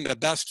eating the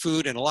best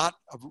food, and a lot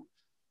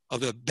of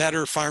the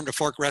better farm to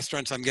fork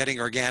restaurants, I'm getting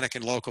organic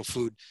and local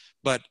food,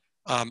 but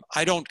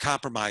I don't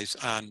compromise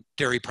on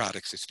dairy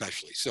products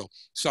especially. So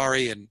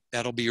sorry, and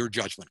that'll be your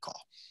judgment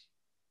call.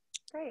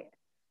 Great.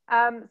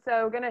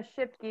 So going to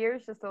shift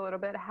gears just a little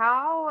bit.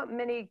 How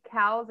many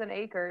cows and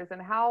acres,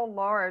 and how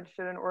large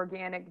should an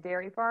organic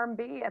dairy farm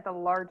be at the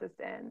largest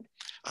end?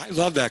 I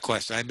love that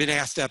question. I've been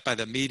asked that by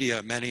the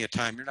media many a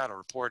time. You're not a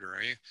reporter,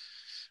 are you?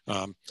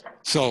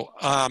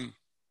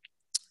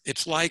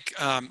 It's like,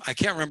 I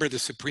can't remember the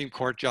Supreme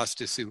Court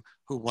justice who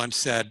once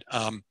said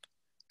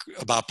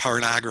about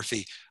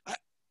pornography.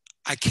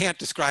 I can't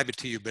describe it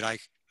to you, but I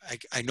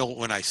know it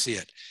when I see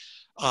it.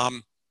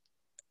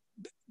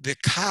 The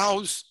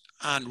cows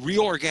on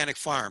real organic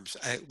farms,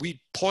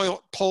 we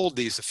polled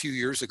these a few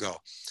years ago.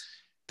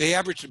 They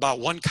averaged about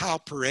 1 cow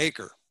per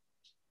acre,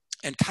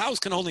 and cows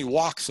can only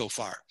walk so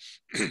far.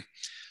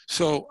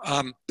 So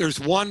there's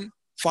one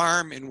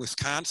farm in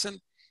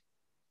Wisconsin,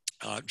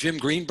 Jim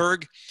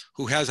Greenberg,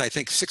 who has, I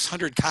think,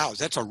 600 cows.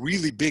 That's a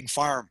really big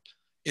farm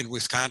in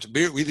Wisconsin,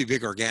 really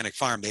big organic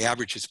farm. The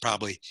average is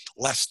probably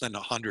less than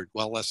 100,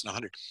 well, less than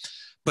 100.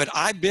 But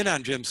I've been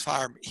on Jim's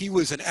farm. He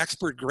was an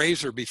expert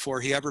grazer before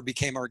he ever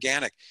became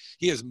organic.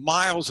 He has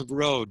miles of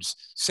roads,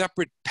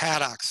 separate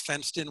paddocks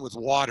fenced in with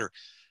water.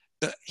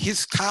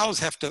 His cows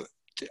have to,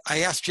 I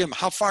asked Jim,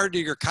 how far do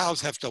your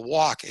cows have to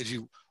walk as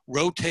you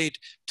rotate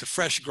to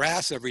fresh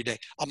grass every day?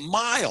 A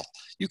mile.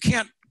 You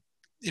can't,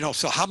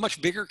 so how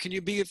much bigger can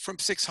you be from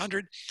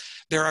 600?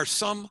 There are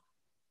some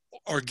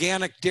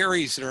organic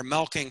dairies that are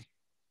milking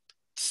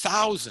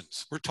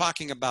thousands. We're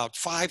talking about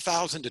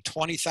 5,000 to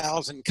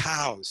 20,000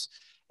 cows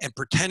and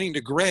pretending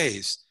to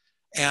graze.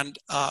 And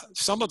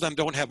some of them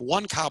don't have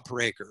 1 cow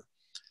per acre.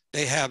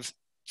 They have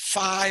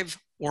 5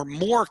 or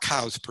more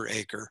cows per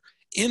acre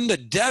in the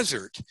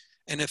desert.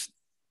 And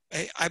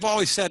I've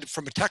always said,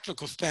 from a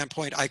technical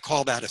standpoint, I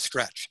call that a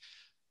stretch.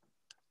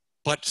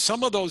 But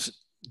some of those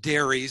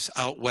dairies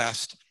out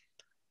west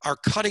are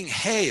cutting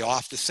hay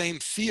off the same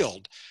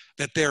field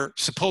that they're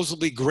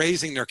supposedly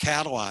grazing their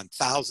cattle on,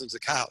 thousands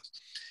of cows.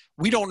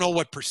 We don't know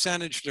what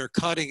percentage they're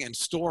cutting and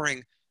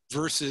storing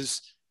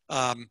versus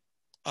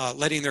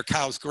letting their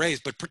cows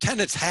graze, but pretend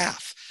it's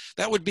half.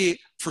 That would be,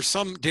 for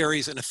some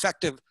dairies, an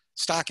effective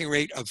stocking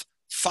rate of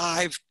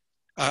 10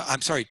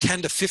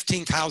 to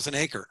 15 cows an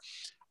acre.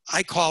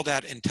 I call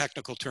that, in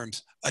technical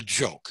terms, a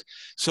joke.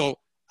 So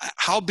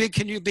how big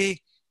can you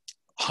be?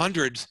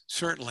 Hundreds,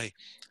 certainly.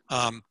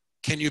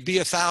 Can you be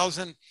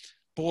 1,000?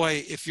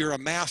 Boy, if you're a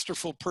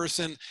masterful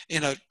person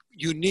in a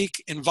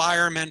unique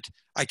environment,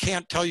 I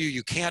can't tell you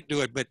you can't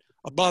do it, but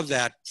above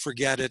that,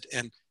 forget it.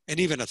 And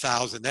even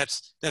 1,000,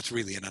 that's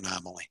really an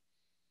anomaly.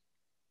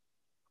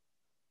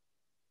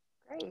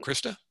 Great.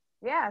 Krista?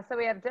 Yeah, so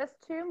we have just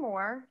two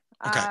more.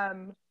 Okay.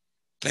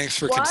 Thanks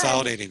for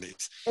consolidating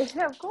these.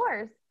 Of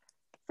course.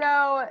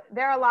 So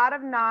there are a lot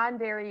of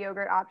non-dairy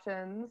yogurt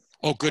options,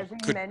 oh, good, as you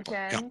good. mentioned.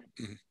 Yeah.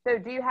 Mm-hmm. So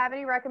do you have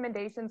any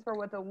recommendations for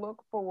what to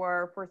look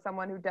for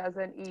someone who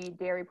doesn't eat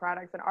dairy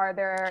products? And are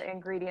there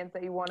ingredients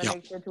that you want to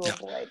make sure to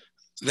avoid?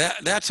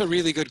 That's a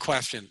really good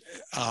question.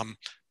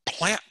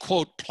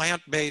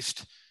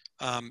 Plant-based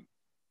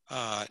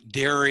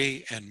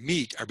dairy and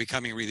meat are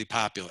becoming really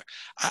popular.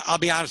 I'll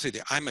be honest with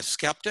you, I'm a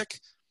skeptic.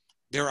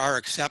 There are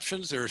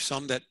exceptions. There are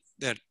some that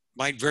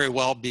might very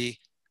well be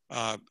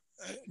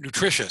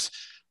nutritious.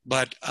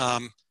 But,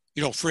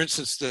 you know, for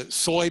instance, the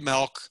soy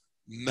milk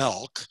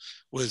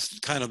was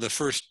kind of the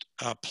first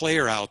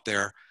player out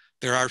there.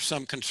 There are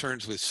some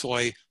concerns with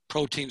soy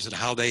proteins and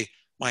how they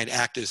might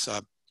act as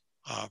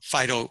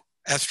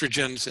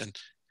phytoestrogens,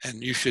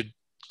 and you should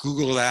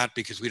Google that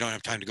because we don't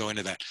have time to go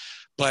into that.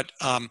 But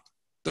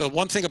the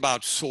one thing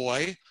about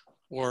soy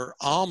or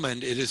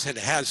almond it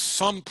has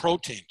some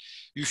protein.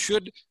 You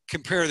should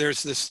compare.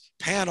 There's this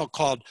panel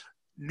called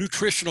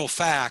nutrition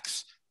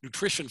facts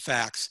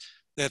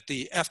that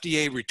the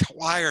FDA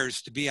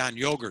requires to be on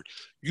yogurt.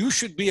 You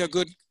should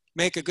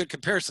make a good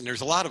comparison.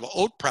 There's a lot of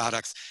oat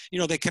products. You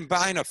know, they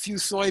combine a few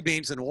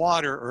soybeans and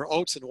water or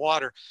oats and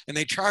water, and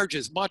they charge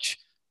as much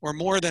or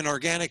more than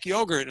organic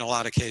yogurt in a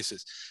lot of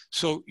cases.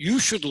 So you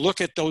should look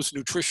at those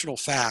nutritional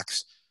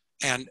facts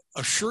and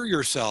assure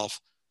yourself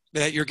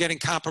that you're getting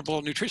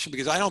comparable nutrition,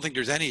 because I don't think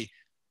there's any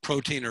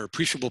protein or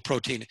appreciable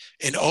protein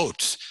in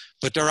oats,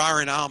 but there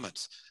are in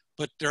almonds.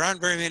 But there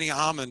aren't very many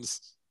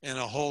almonds in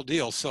a whole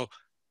deal. So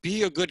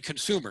be a good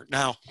consumer.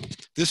 Now,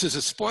 this is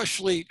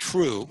especially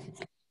true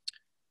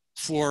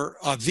for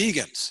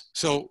vegans.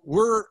 So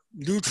we're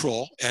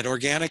neutral at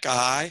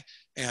OrganicEye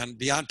and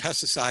Beyond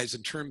Pesticides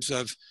in terms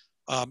of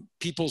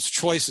people's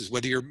choices,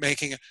 whether you're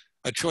making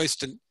a choice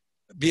to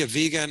be a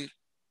vegan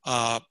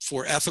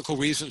for ethical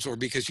reasons or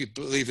because you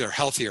believe they're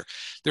healthier.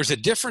 There's a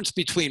difference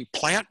between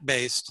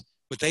plant-based,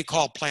 what they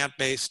call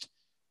plant-based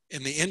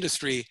in the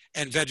industry,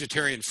 and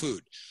vegetarian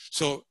food.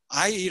 So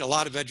I eat a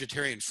lot of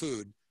vegetarian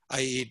food.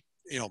 I eat,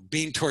 you know,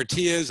 bean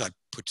tortillas. I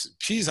put some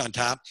cheese on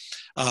top,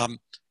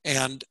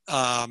 and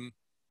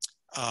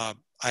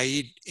I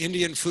eat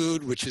Indian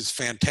food, which is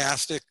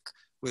fantastic,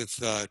 with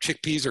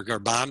chickpeas or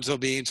garbanzo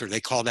beans, or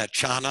they call that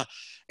chana.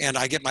 And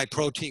I get my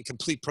protein,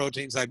 complete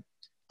proteins,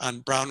 on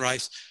brown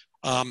rice.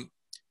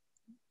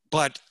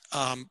 But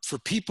for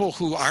people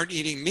who aren't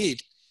eating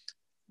meat,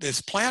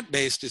 this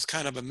plant-based is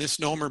kind of a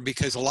misnomer,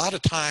 because a lot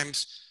of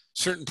times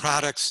certain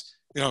products,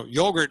 you know,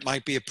 yogurt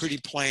might be a pretty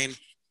plain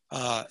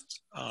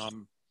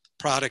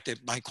product that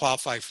might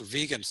qualify for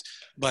vegans.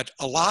 But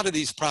a lot of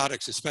these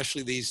products,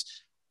 especially these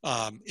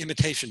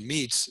imitation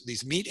meats,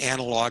 these meat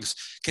analogs,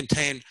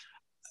 contain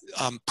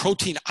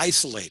protein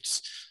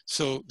isolates.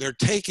 So they're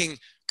taking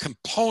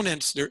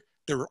components,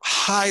 they're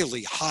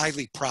highly,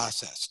 highly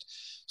processed.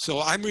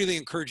 So I'm really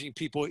encouraging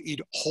people to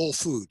eat whole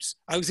foods.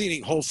 I was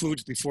eating whole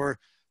foods before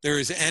there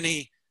is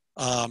any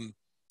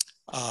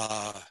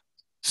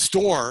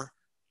store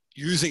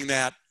using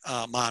that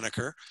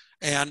moniker.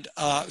 And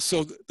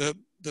so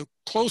the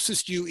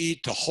closest you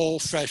eat to whole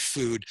fresh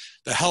food,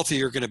 the healthier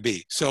you're going to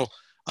be. So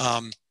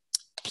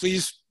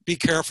please be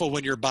careful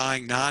when you're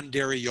buying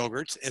non-dairy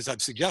yogurts. As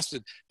I've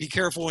suggested, be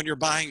careful when you're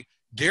buying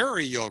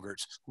dairy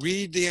yogurts.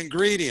 Read the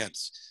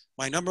ingredients.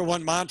 My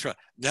 #1 mantra: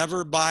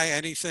 never buy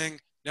anything,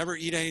 never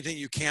eat anything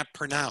you can't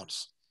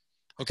pronounce.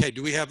 Okay,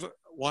 do we have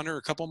one or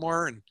a couple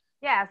more? And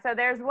yeah, so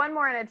there's one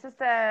more, and it's just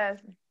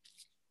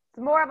it's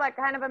more of like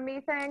kind of a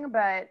me thing,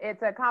 but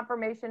it's a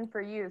confirmation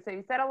for you. So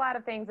you said a lot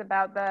of things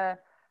about the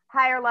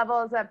higher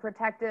levels of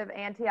protective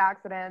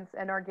antioxidants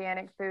in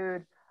organic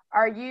food.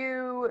 Are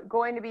you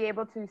going to be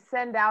able to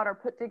send out or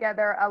put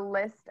together a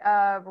list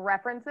of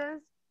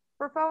references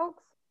for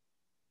folks?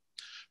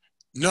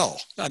 No,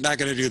 I'm not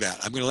going to do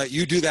that. I'm going to let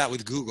you do that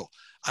with Google.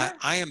 Sure.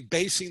 I am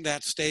basing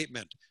that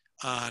statement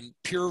on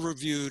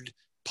peer-reviewed,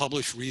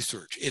 published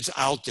research. It's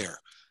out there.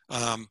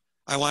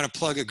 I want to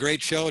plug a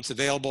great show. It's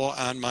available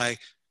on my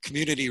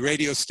community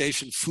radio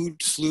station,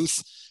 Food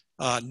Sleuth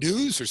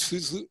News, or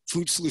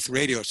Food Sleuth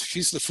Radio.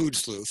 She's the Food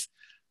Sleuth,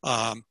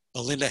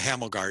 Melinda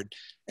Hamelgard.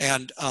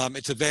 And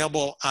it's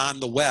available on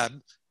the web,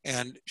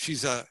 and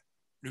she's a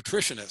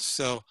nutritionist.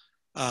 So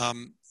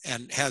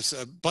and has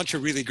a bunch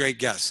of really great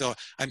guests. So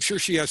I'm sure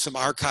she has some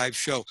archive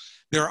show.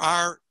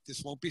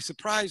 This won't be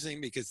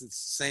surprising because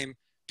it's the same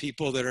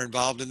people that are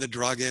involved in the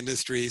drug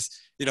industries.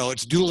 You know,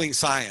 it's dueling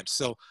science.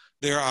 So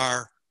there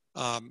are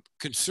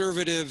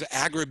conservative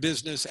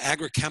agribusiness,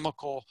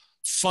 agrochemical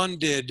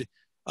funded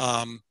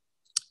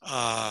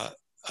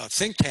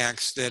think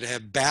tanks that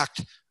have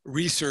backed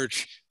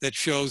research that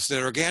shows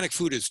that organic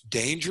food is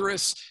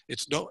dangerous.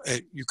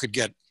 You could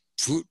get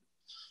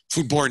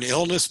foodborne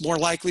illness more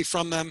likely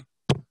from them.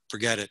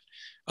 Forget it.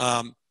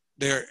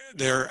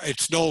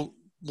 It's no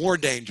more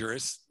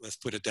dangerous. Let's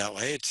put it that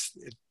way.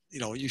 You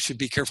know, you should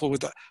be careful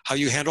with how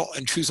you handle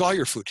and choose all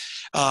your food.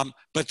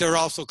 But they're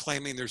also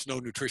claiming there's no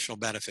nutritional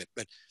benefit.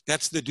 But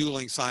that's the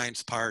dueling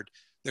science part.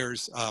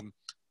 There's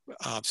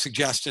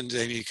suggestions,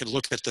 and you can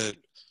look at the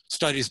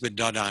studies been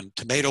done on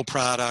tomato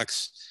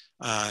products,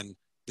 on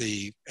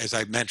as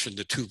I mentioned,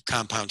 the two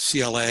compounds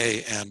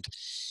CLA and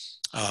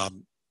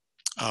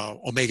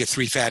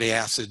omega-3 fatty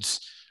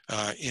acids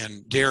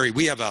in dairy.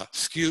 We have a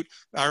skewed,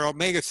 our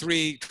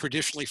omega-3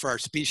 traditionally for our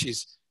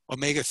species,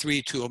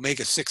 omega-3 to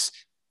omega-6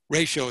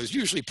 ratio is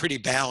usually pretty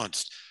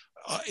balanced.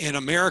 In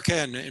America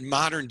and in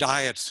modern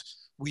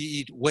diets, we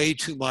eat way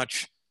too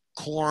much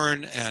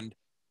corn and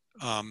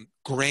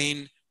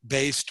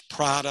grain-based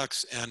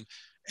products, and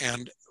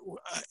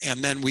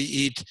then we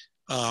eat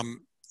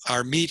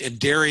our meat and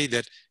dairy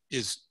that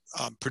is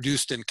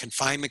produced in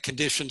confinement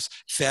conditions,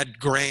 fed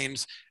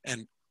grains,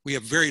 and we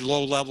have very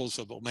low levels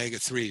of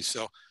omega-3.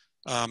 So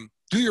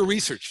do your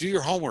research, do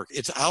your homework.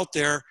 It's out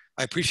there.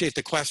 I appreciate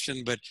the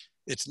question, but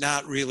it's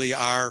not really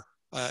our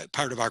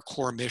part of our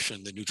core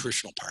mission, the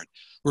nutritional part.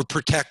 We're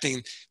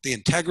protecting the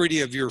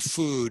integrity of your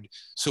food,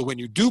 so when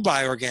you do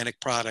buy organic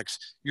products,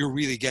 you're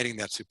really getting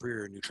that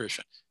superior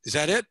nutrition. Is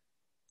that it,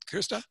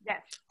 Krista?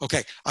 Yes.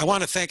 Okay, I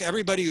want to thank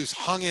everybody who's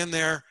hung in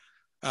there.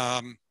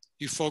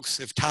 You folks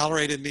have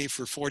tolerated me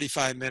for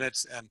 45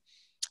 minutes, and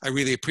I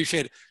really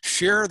appreciate it.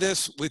 Share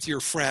this with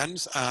your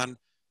friends on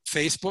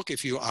Facebook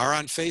if you are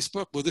on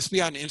Facebook. Will this be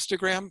on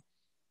Instagram,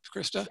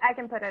 Krista? I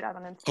can put it up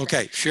on Instagram.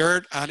 Okay, share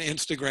it on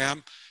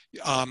Instagram.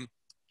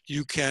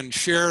 You can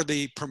share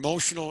the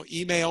promotional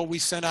email we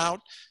sent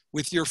out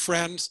with your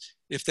friends.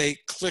 If they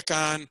click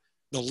on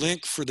the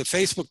link for the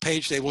Facebook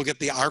page, they will get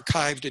the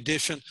archived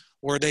edition,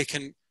 or they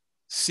can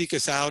seek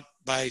us out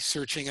by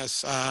searching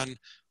us on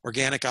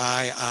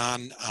OrganicEye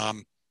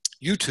on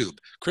YouTube.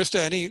 Krista,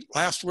 any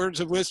last words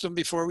of wisdom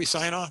before we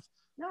sign off?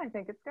 No, I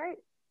think it's great.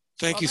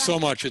 Thank you so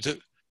much. It's a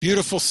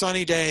beautiful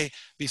sunny day.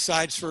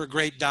 Besides for a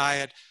great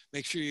diet,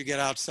 make sure you get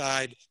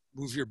outside,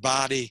 move your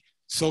body,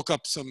 soak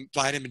up some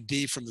vitamin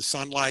D from the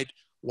sunlight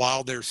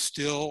while there's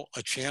still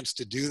a chance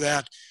to do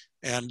that.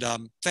 And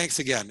thanks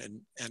again,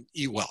 and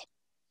eat well.